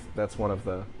Sleuth. That's one of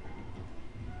the...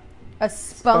 A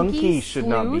spunky should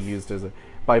not be sleuth? used as a...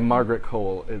 By Margaret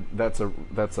Cole. That's a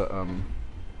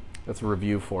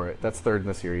review for it. That's third in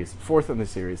the series. Fourth in the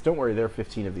series. Don't worry, there are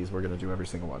 15 of these. We're going to do every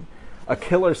single one. A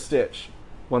Killer Stitch.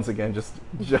 Once again, just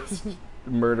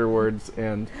murder words.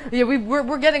 And Yeah,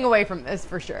 we're getting away from this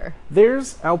for sure.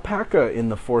 there's alpaca in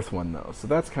the fourth one, though, so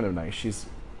that's kind of nice.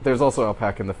 There's also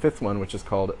alpaca in the fifth one, which is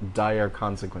called Dire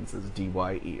Consequences,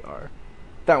 D-Y-E-R.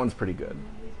 That one's pretty good,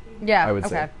 Yeah, I would okay.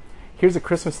 say. Here's a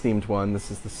Christmas-themed one. This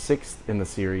is the sixth in the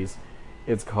series.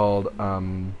 It's called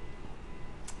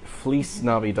Fleece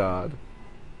Navidad.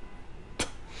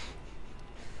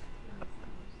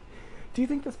 Do you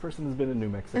think this person has been in New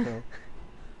Mexico?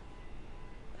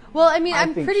 Well, I mean, I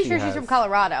I'm think pretty she sure she's has. from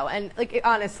Colorado, and like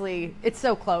honestly, it's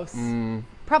so close.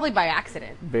 Probably by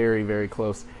accident. Very, very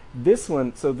close. This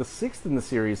one, so the sixth in the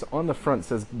series, on the front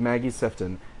says Maggie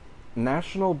Sefton,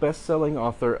 national best-selling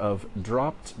author of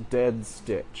Dropped Dead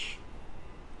Stitch.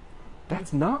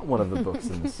 That's not one of the books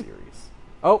in the series.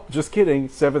 Oh, just kidding.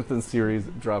 Seventh in the series,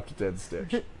 Dropped Dead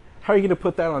Stitch. How are you going to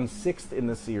put that on sixth in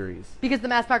the series? Because the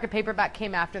mass market paperback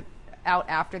came out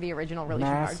after the original release.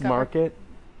 Mass hardcover. market?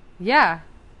 Yeah.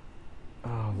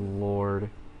 Oh, Lord.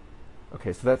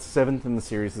 Okay, so that's seventh in the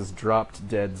series is Dropped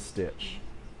Dead Stitch.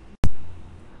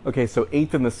 Okay, so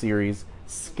eighth in the series,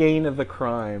 Skein of the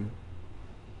Crime.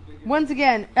 Once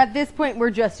again, at this point, we're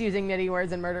just using knitting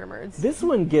words and murder words. This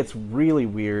one gets really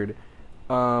weird.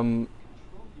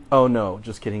 Oh no,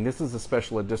 just kidding. This is a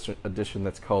special edition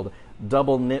that's called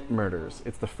Double Knit Murders.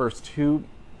 It's the first two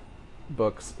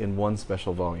books in one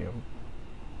special volume.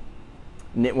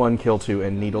 Knit 1, Kill 2,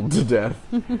 and Needled to Death.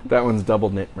 That one's Double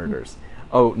Knit Murders.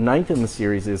 Oh, ninth in the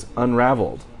series is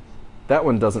Unraveled. That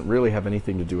one doesn't really have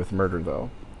anything to do with murder, though.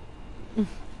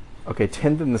 Okay,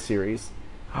 10th in the series.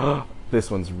 This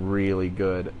one's really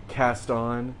good. Cast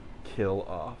On, Kill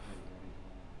Off.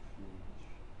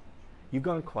 You've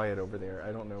gone quiet over there.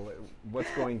 I don't know what's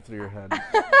going through your head.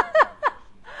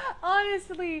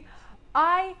 Honestly,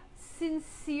 I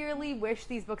sincerely wish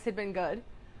these books had been good.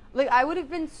 Like, I would have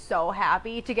been so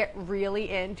happy to get really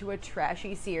into a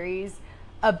trashy series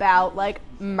about, like,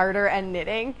 murder and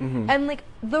knitting. And, like,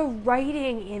 the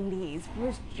writing in these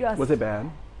was just... Was it bad?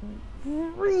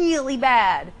 really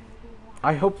bad.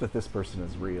 I hope that this person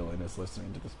is real and is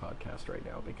listening to this podcast right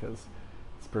now, because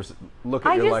this person, look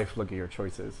at I your just- life, look at your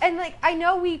choices. And, like, I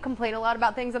know we complain a lot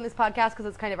about things on this podcast because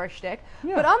it's kind of our shtick.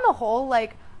 Yeah. But on the whole,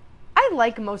 like, I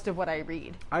like most of what I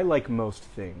read. I like most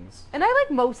things. And I like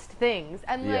most things.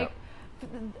 And, Yeah.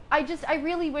 like, I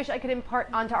really wish I could impart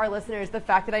onto our listeners the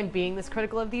fact that I'm being this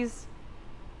critical of these.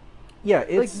 Yeah, like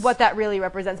it's what that really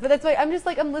represents. But that's why I'm just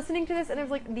like, I'm listening to this and I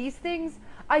was like, these things,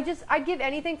 I'd give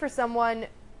anything for someone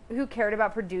who cared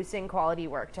about producing quality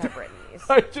work to have written these.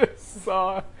 I just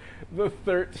saw the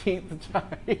 13th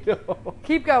title.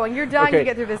 Keep going. You're dying to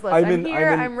get through this list. I'm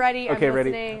ready. Okay, I'm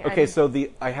ready. listening. Okay, so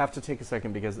I have to take a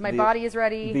second because my body is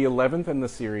ready. The 11th in the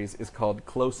series is called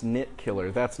Close Knit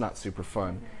Killer. That's not super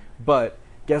fun. But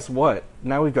guess what?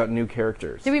 Now we've got new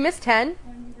characters. Did we miss 10?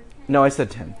 No, I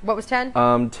said 10. What was 10?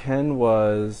 10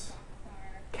 was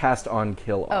Cast on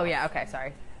Kill Off. Oh, yeah. Okay,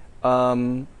 sorry.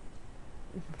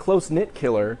 Close Knit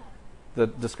Killer, the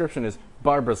description is,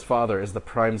 Barbara's father is the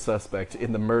prime suspect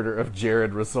in the murder of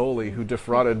Jared Rizzoli, who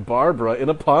defrauded Barbara in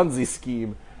a Ponzi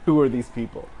scheme. Who are these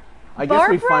people? I guess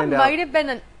we find out. Barbara might have been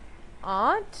an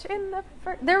aunt in the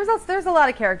first. There's a lot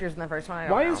of characters in the first one. I don't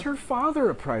know. Why is her father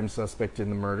a prime suspect in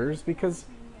the murders? Because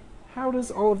how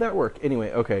does all of that work?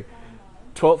 Anyway, okay.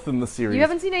 12th in the series. You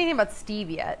haven't seen anything about Steve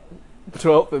yet.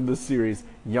 12th in the series,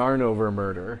 Yarn Over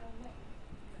Murder.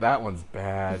 That one's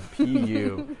bad.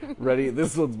 P.U. Ready?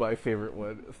 This one's my favorite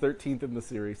one. 13th in the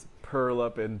series, Pearl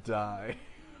Up and Die.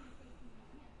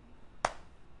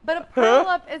 But a pearl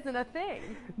up isn't a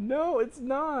thing. No, it's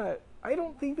not. I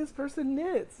don't think this person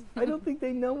knits. I don't think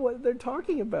they know what they're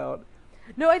talking about.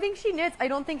 No, I think she knits. I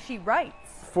don't think she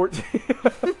writes.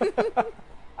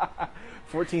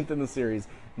 14th in the series,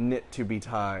 Knit to be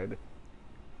Tied.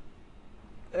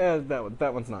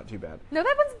 That one's not too bad. No,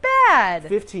 that one's bad.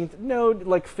 15th, no,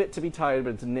 like fit to be tied,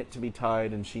 but it's knit to be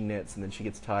tied, and she knits, and then she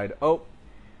gets tied. Oh,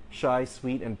 shy,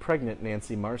 sweet, and pregnant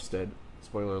Nancy Marsted.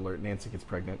 Spoiler alert, Nancy gets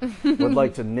pregnant. Would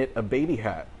like to knit a baby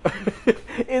hat.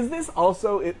 Is this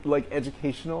also like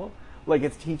educational? Like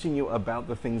it's teaching you about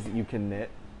the things that you can knit?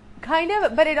 Kind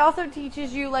of, but it also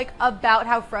teaches you like about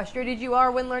how frustrated you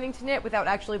are when learning to knit without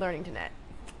actually learning to knit.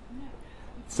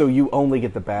 So you only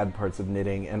get the bad parts of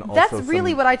knitting, and also that's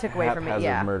really what I took away from it.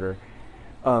 Yeah. Murder.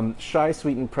 Shy,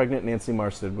 sweet, and pregnant Nancy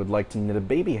Marsted would like to knit a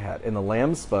baby hat, and the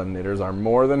lamb spun knitters are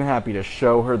more than happy to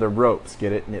show her the ropes.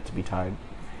 Get it? Knit to be tied.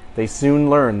 They soon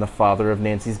learn the father of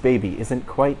Nancy's baby isn't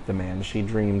quite the man she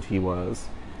dreamed he was.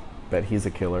 Bet he's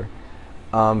a killer.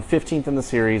 15th in the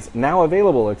series, now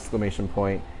available! Exclamation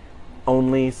point.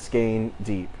 Only Skein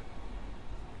Deep.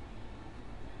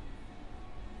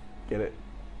 Get it?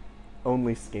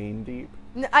 Only Skein Deep.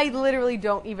 I literally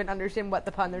don't even understand what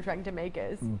the pun they're trying to make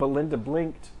is. Belinda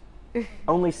blinked.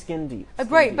 Only Skin Deep.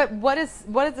 Right, deep. but what is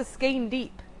a skein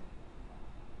deep?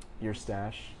 Your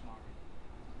stash.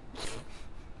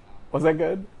 Was that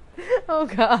good? Oh,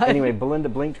 God. Anyway, Belinda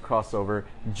blinked crossover.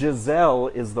 Giselle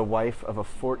is the wife of a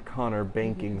Fort Connor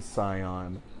banking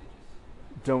scion.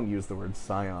 Don't use the word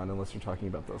scion unless you're talking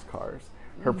about those cars.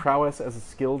 Her prowess as a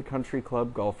skilled country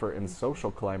club golfer and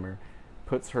social climber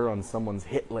puts her on someone's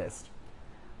hit list.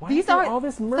 Why is there all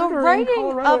this murder the writing in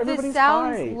Colorado? of this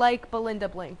sounds like Belinda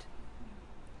blinked.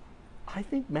 I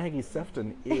think Maggie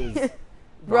Sefton is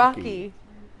Rocky.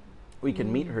 We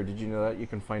can meet her. Did you know that? You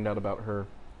can find out about her.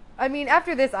 I mean,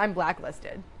 after this, I'm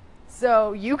blacklisted.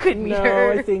 So you could meet No,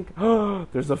 her. I think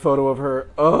there's a photo of her.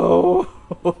 Oh,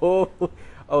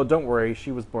 oh, don't worry.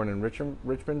 She was born in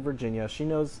Richmond, Virginia. She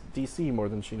knows D.C. more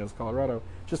than she knows Colorado.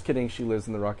 Just kidding. She lives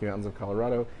in the Rocky Mountains of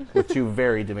Colorado with two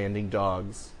very demanding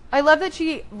dogs. I love that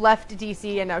she left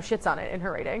D.C. and now shits on it in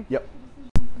her rating. Yep.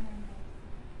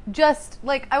 Just,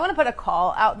 like, I want to put a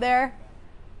call out there.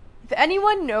 If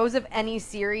anyone knows of any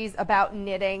series about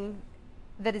knitting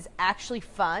that is actually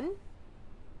fun,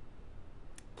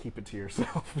 keep it to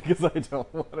yourself because I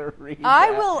don't want to read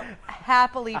I that. will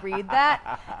happily read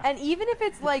that. And even if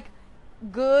it's, like,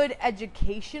 good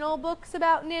educational books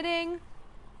about knitting,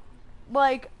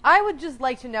 like, I would just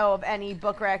like to know of any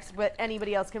book recs that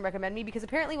anybody else can recommend me, because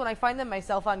apparently when I find them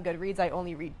myself on Goodreads, I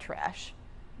only read trash.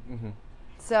 Mm-hmm.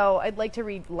 So I'd like to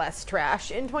read less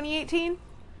trash in 2018.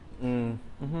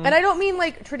 Mm-hmm. And I don't mean,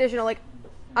 like, traditional, like,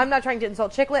 I'm not trying to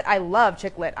insult chick lit. I love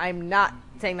chick lit. I'm not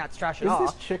saying that's trash at all.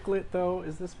 Is this chick lit, though?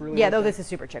 Is this really... Yeah, though this is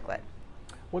super chick lit.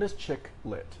 What is chick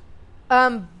lit?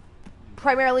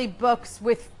 Primarily books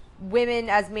with women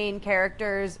as main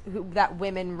characters that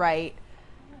women write.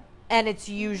 And it's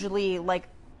usually, like,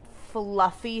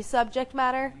 fluffy subject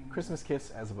matter. Christmas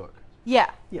Kiss as a book.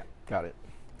 Yeah. Yeah, got it.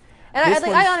 And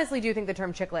I honestly do think the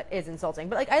term chick lit is insulting.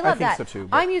 But, like, I love that. I think so, too.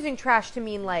 I'm using trash to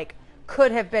mean, like,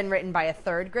 could have been written by a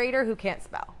third grader who can't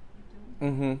spell.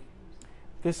 Mm-hmm.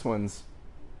 This is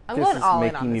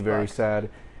making me very sad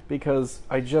because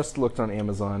I just looked on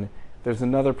Amazon. There's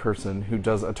another person who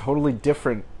does a totally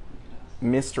different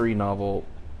mystery novel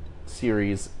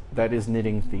series that is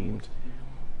knitting themed.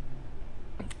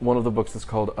 One of the books is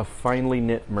called A Finely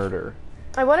Knit Murder.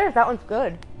 I wonder if that one's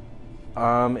good.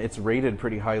 It's rated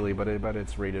pretty highly, but I bet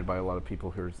it's rated by a lot of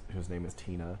people whose name is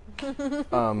Tina.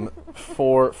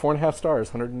 4.5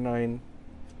 stars, 109.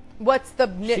 What's the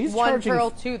knit She's one charging-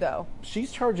 pearl two though?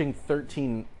 She's charging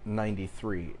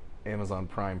 $13.93 Amazon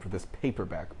Prime for this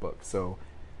paperback book. So,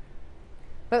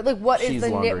 But like, what is She's the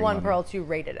knit laundering one money. pearl two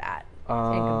rated at in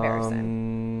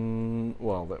comparison?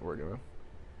 Well, that we're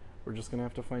just gonna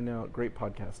have to find out. Great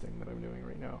podcasting that I'm doing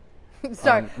right now.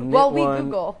 Sorry. Knit Well, we one,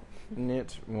 Google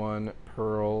Knit one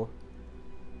pearl.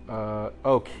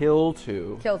 Kill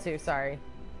two. kill two. Sorry.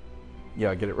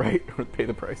 Yeah, get it right. Pay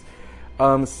the price.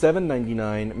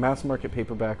 $7.99 mass market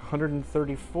paperback.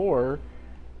 134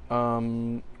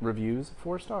 reviews.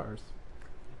 4 stars.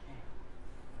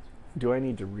 Do I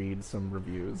need to read some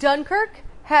reviews? Dunkirk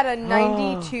had a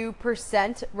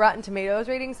 92% Rotten Tomatoes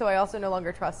rating, so I also no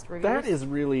longer trust reviews. That is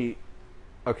really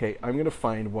okay. I'm gonna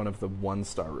find one of the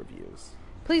 1-star reviews,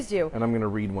 Please do. and I'm gonna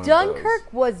read one. Dunkirk of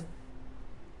those. was.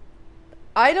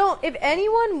 I don't. If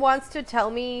anyone wants to tell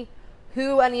me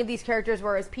who any of these characters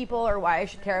were as people or why I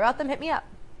should care about them, hit me up.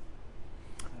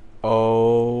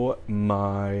 Oh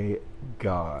my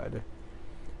god.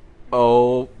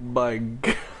 Oh my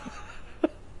god.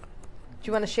 Do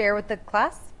you want to share with the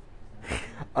class?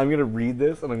 I'm gonna read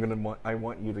this, and I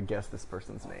want you to guess this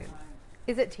person's name.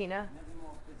 Is it Tina?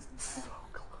 So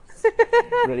close.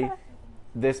 Ready?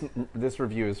 This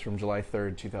review is from July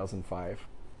 3rd, 2005.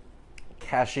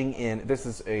 Cashing in. This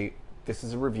is a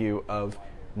review of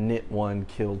Knit 1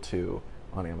 Kill 2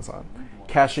 on Amazon.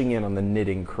 Cashing in on the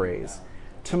knitting craze.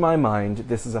 To my mind,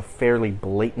 this is a fairly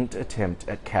blatant attempt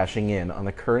at cashing in on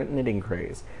the current knitting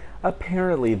craze.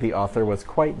 Apparently, the author was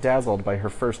quite dazzled by her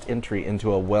first entry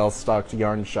into a well-stocked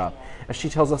yarn shop, as she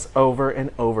tells us over and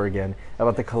over again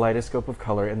about the kaleidoscope of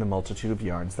color and the multitude of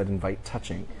yarns that invite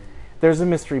touching. There's a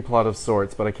mystery plot of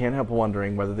sorts, but I can't help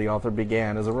wondering whether the author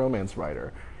began as a romance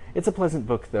writer. It's a pleasant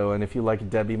book, though, and if you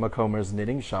like Debbie Macomber's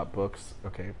knitting shop books,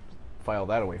 okay, file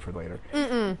that away for later,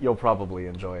 you'll probably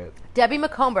enjoy it. Debbie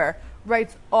Macomber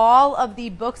writes all of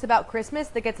the books about Christmas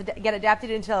that get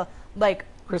adapted into like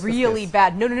Christmas really Kiss.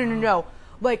 bad. No.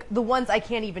 Like the ones I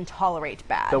can't even tolerate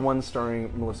bad. The one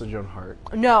starring Melissa Joan Hart.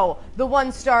 No, the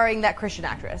one starring that Christian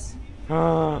actress.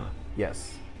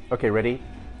 Yes. Okay, ready?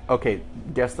 Okay,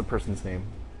 guess the person's name.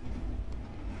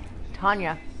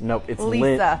 Tanya. Nope, it's Lisa.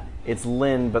 Lynn. It's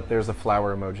Lynn, but there's a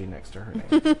flower emoji next to her name.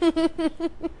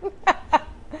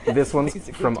 This one's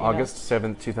Basically from Tina. August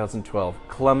 7th, 2012.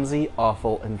 Clumsy,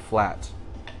 awful, and flat.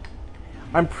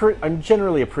 I'm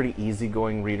generally a pretty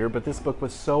easygoing reader, but this book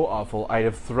was so awful I'd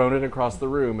have thrown it across the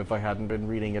room if I hadn't been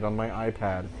reading it on my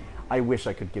iPad. I wish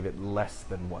I could give it less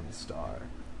than 1 star.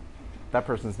 That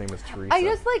person's name is Teresa. I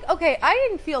just okay, I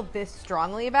didn't feel this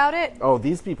strongly about it. Oh,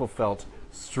 these people felt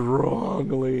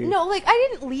strongly. No, I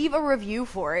didn't leave a review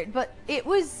for it, but it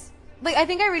was I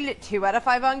think I rated it 2 out of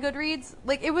 5 on Goodreads.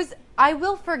 It was. I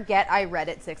will forget I read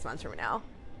it 6 months from now,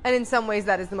 and in some ways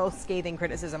that is the most scathing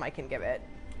criticism I can give it.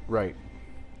 Right.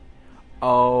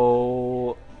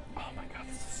 Oh my god,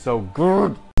 this is so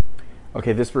good.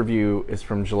 Okay, this review is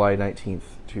from July 19th,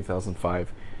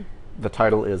 2005. The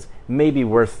title is Maybe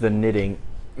Worth the Knitting,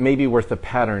 Maybe Worth the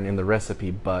Pattern in the Recipe,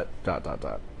 but ...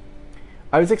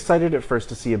 I was excited at first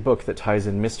to see a book that ties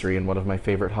in mystery in one of my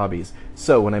favorite hobbies,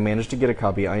 so when I managed to get a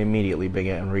copy, I immediately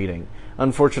began reading.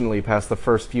 Unfortunately, past the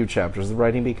first few chapters, the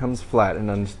writing becomes flat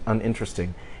and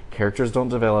uninteresting. Characters don't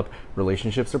develop,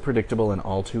 relationships are predictable and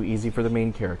all too easy for the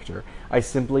main character. I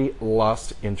simply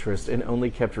lost interest and only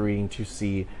kept reading to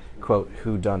see, quote,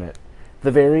 whodunit.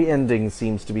 The very ending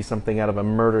seems to be something out of a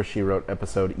Murder, She Wrote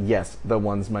episode. Yes, the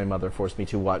ones my mother forced me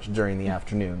to watch during the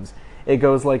afternoons. It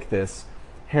goes like this.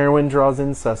 Heroine draws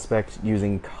in suspect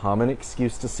using common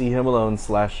excuse to see him alone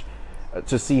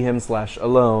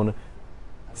alone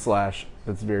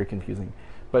that's very confusing.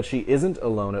 But she isn't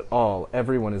alone at all.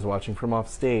 Everyone is watching from off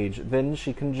stage. Then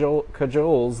she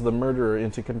cajoles the murderer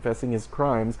into confessing his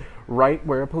crimes right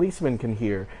where a policeman can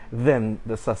hear. Then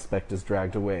the suspect is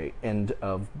dragged away. End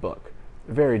of book.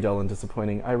 Very dull and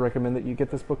disappointing. I recommend that you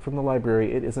get this book from the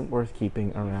library. It isn't worth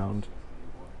keeping around.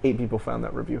 8 people found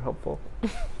that review helpful.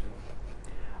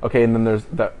 Okay, and then there's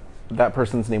that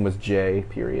person's name was J,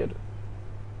 period.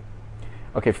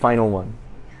 Okay, final one.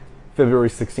 February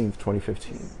 16th,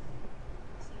 2015.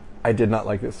 I did not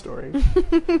like this story.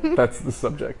 That's the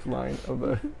subject line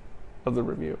of the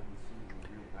review.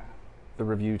 The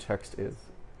review text is,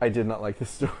 I did not like this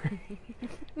story.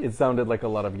 It sounded like a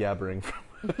lot of yabbering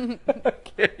from I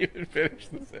can't even finish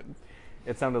the sentence.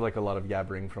 It sounded like a lot of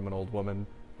yabbering from an old woman.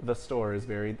 The store is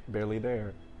barely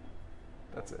there.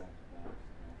 That's it.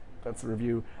 That's the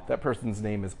review. That person's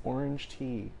name is Orange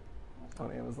Tea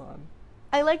on Amazon.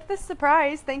 I like this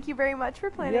surprise. Thank you very much for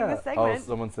planning this Oh, segment.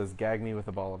 someone says, gag me with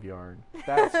a ball of yarn.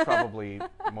 That's probably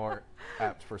more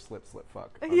apt for slip,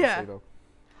 fuck. Honestly, Yeah. though.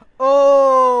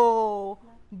 Oh,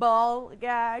 ball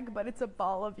gag, but it's a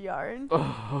ball of yarn.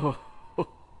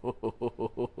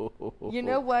 You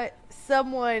know what?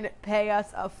 Someone pay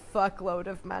us a fuckload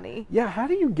of money. Yeah, how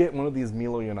do you get one of these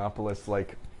Milo Yiannopoulos,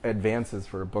 like, advances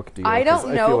for a book deal? I 'Cause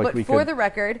don't I know, feel like but we for could- the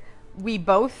record, we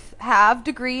both have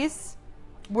degrees.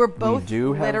 We're both we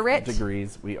do have literate.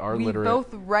 degrees. We are We literate.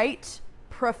 both write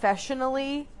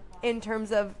professionally in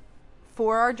terms of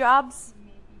for our jobs.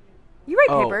 You write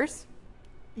Oh, papers.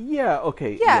 Yeah,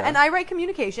 okay. Yeah, and I write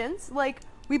communications. Like,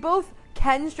 we both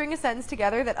can string a sentence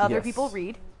together that other Yes. people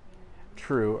read.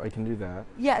 True, I can do that.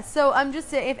 Yeah, so I'm just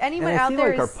saying, if anyone And I out feel there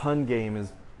like our is... pun game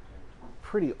is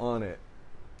pretty on it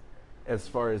as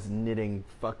far as knitting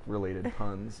fuck-related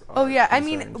puns are Oh, yeah, I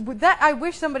concerned. mean, with that, I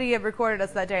wish somebody had recorded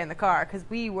us that day in the car, because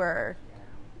we were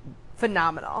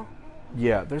phenomenal.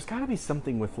 Yeah, there's got to be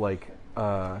something with, like,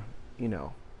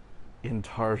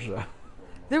 Intarsia.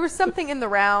 There was something in the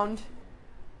round.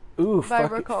 Ooh, If I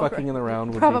fuck, recall fucking in the correctly.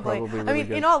 round would Probably. be probably really I mean,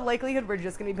 good. in all likelihood, we're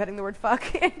just going to be putting the word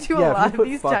fuck into yeah, a lot if you put of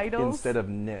these fuck titles. instead of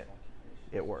knit,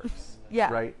 it works.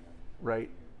 Yeah. Right?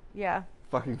 Yeah.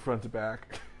 Fucking front to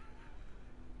back.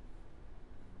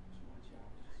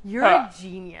 You're a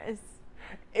genius.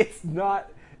 It's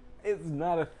not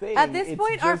a thing. At this It's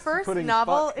point, our just first putting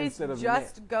novel fuck is instead of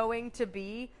just knit. going to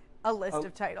be a list Oh.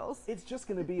 of titles. It's just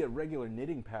going to be a regular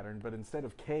knitting pattern, but instead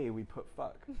of K, we put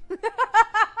fuck.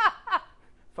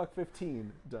 Fuck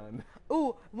 15, done.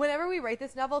 Ooh, whenever we write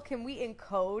this novel, can we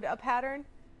encode a pattern?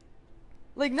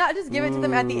 Like, not just give it to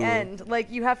them at the Ooh. end. Like,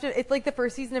 you have to... It's like the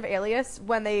first season of Alias,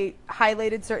 when they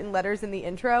highlighted certain letters in the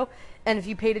intro, and if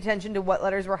you paid attention to what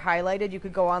letters were highlighted, you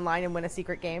could go online and win a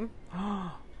secret game.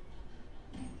 I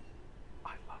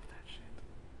love that shit.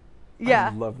 Yeah.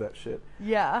 I love that shit.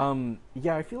 Yeah.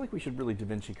 Yeah, I feel like we should really Da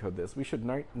Vinci Code this. We should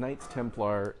Knights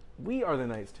Templar. We are the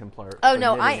Knights Templar. Oh, for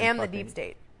no, knitting I and am the fucking. deep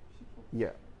state.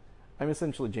 Yeah. I'm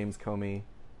essentially James Comey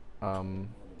of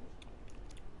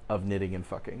knitting and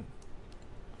fucking.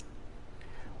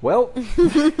 Well,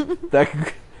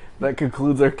 that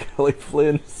concludes our Kelly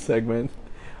Flynn segment.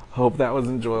 Hope that was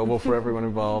enjoyable for everyone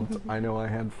involved. I know I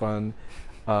had fun.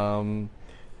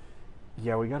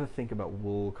 Yeah, we got to think about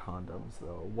wool condoms,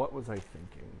 though. What was I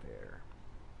thinking there?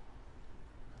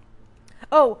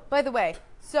 Oh, by the way,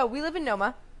 so we live in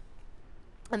Noma,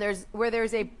 and there's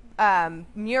a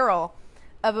mural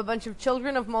of a bunch of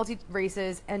children of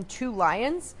multi-races and 2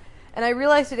 lions. And I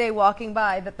realized today walking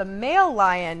by that the male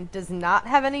lion does not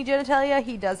have any genitalia.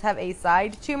 He does have a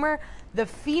side tumor. The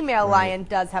female lion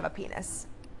does have a penis.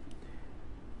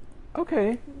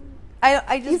 Okay.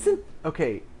 I just...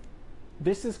 Okay,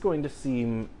 this is going to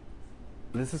sound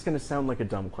like a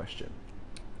dumb question.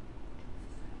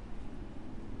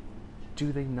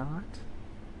 Do they not?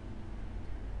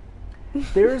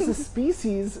 There's a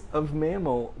species of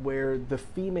mammal where the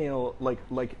female,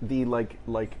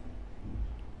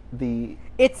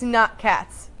 It's not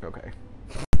cats. Okay.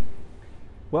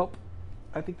 Well,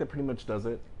 I think that pretty much does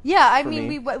it. Yeah, I For mean,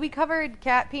 me. we covered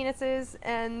cat penises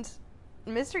and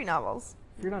mystery novels.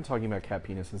 If you're not talking about cat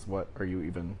penises, what are you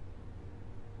even...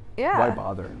 Yeah. Why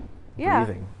bother Yeah.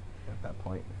 breathing at that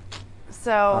point?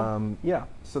 So... Yeah,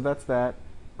 so that's that.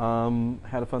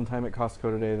 Had a fun time at Costco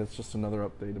today. That's just another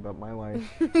update about my life.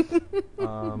 it's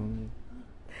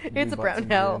we a bought brown some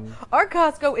hell. gin. Our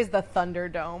Costco is the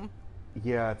Thunderdome.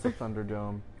 Yeah, it's a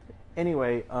Thunderdome.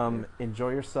 Anyway,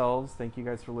 enjoy yourselves. Thank you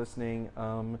guys for listening.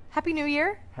 Happy New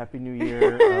Year. Happy New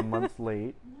Year, a month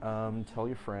late. Tell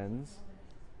your friends.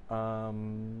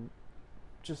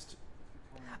 Just...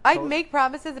 I'd make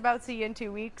promises about see you in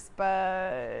 2 weeks,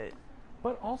 but...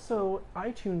 But also,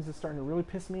 iTunes is starting to really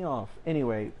piss me off.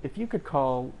 Anyway, if you could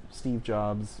call Steve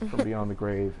Jobs from Beyond the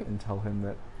Grave and tell him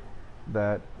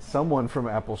that someone from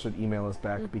Apple should email us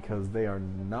back because they are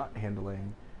not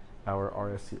handling our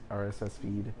RSS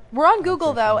feed. We're on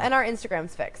Google, though, and our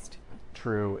Instagram's fixed.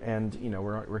 True, and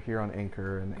we're here on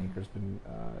Anchor, and Anchor's been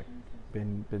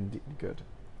good.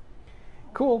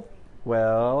 Cool.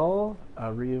 Well,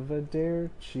 arrivederci.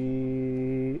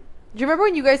 Do you remember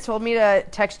when you guys told me to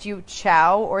text you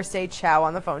ciao or say ciao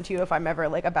on the phone to you if I'm ever,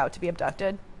 about to be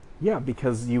abducted? Yeah,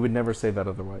 because you would never say that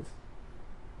otherwise.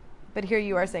 But here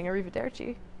you are saying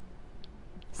arrivederci.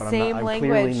 But Same I'm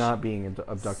language. clearly not being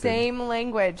abducted. Same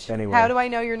language. Anyway. How do I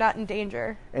know you're not in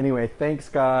danger? Anyway, thanks,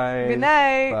 guys. Good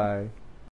night. Bye.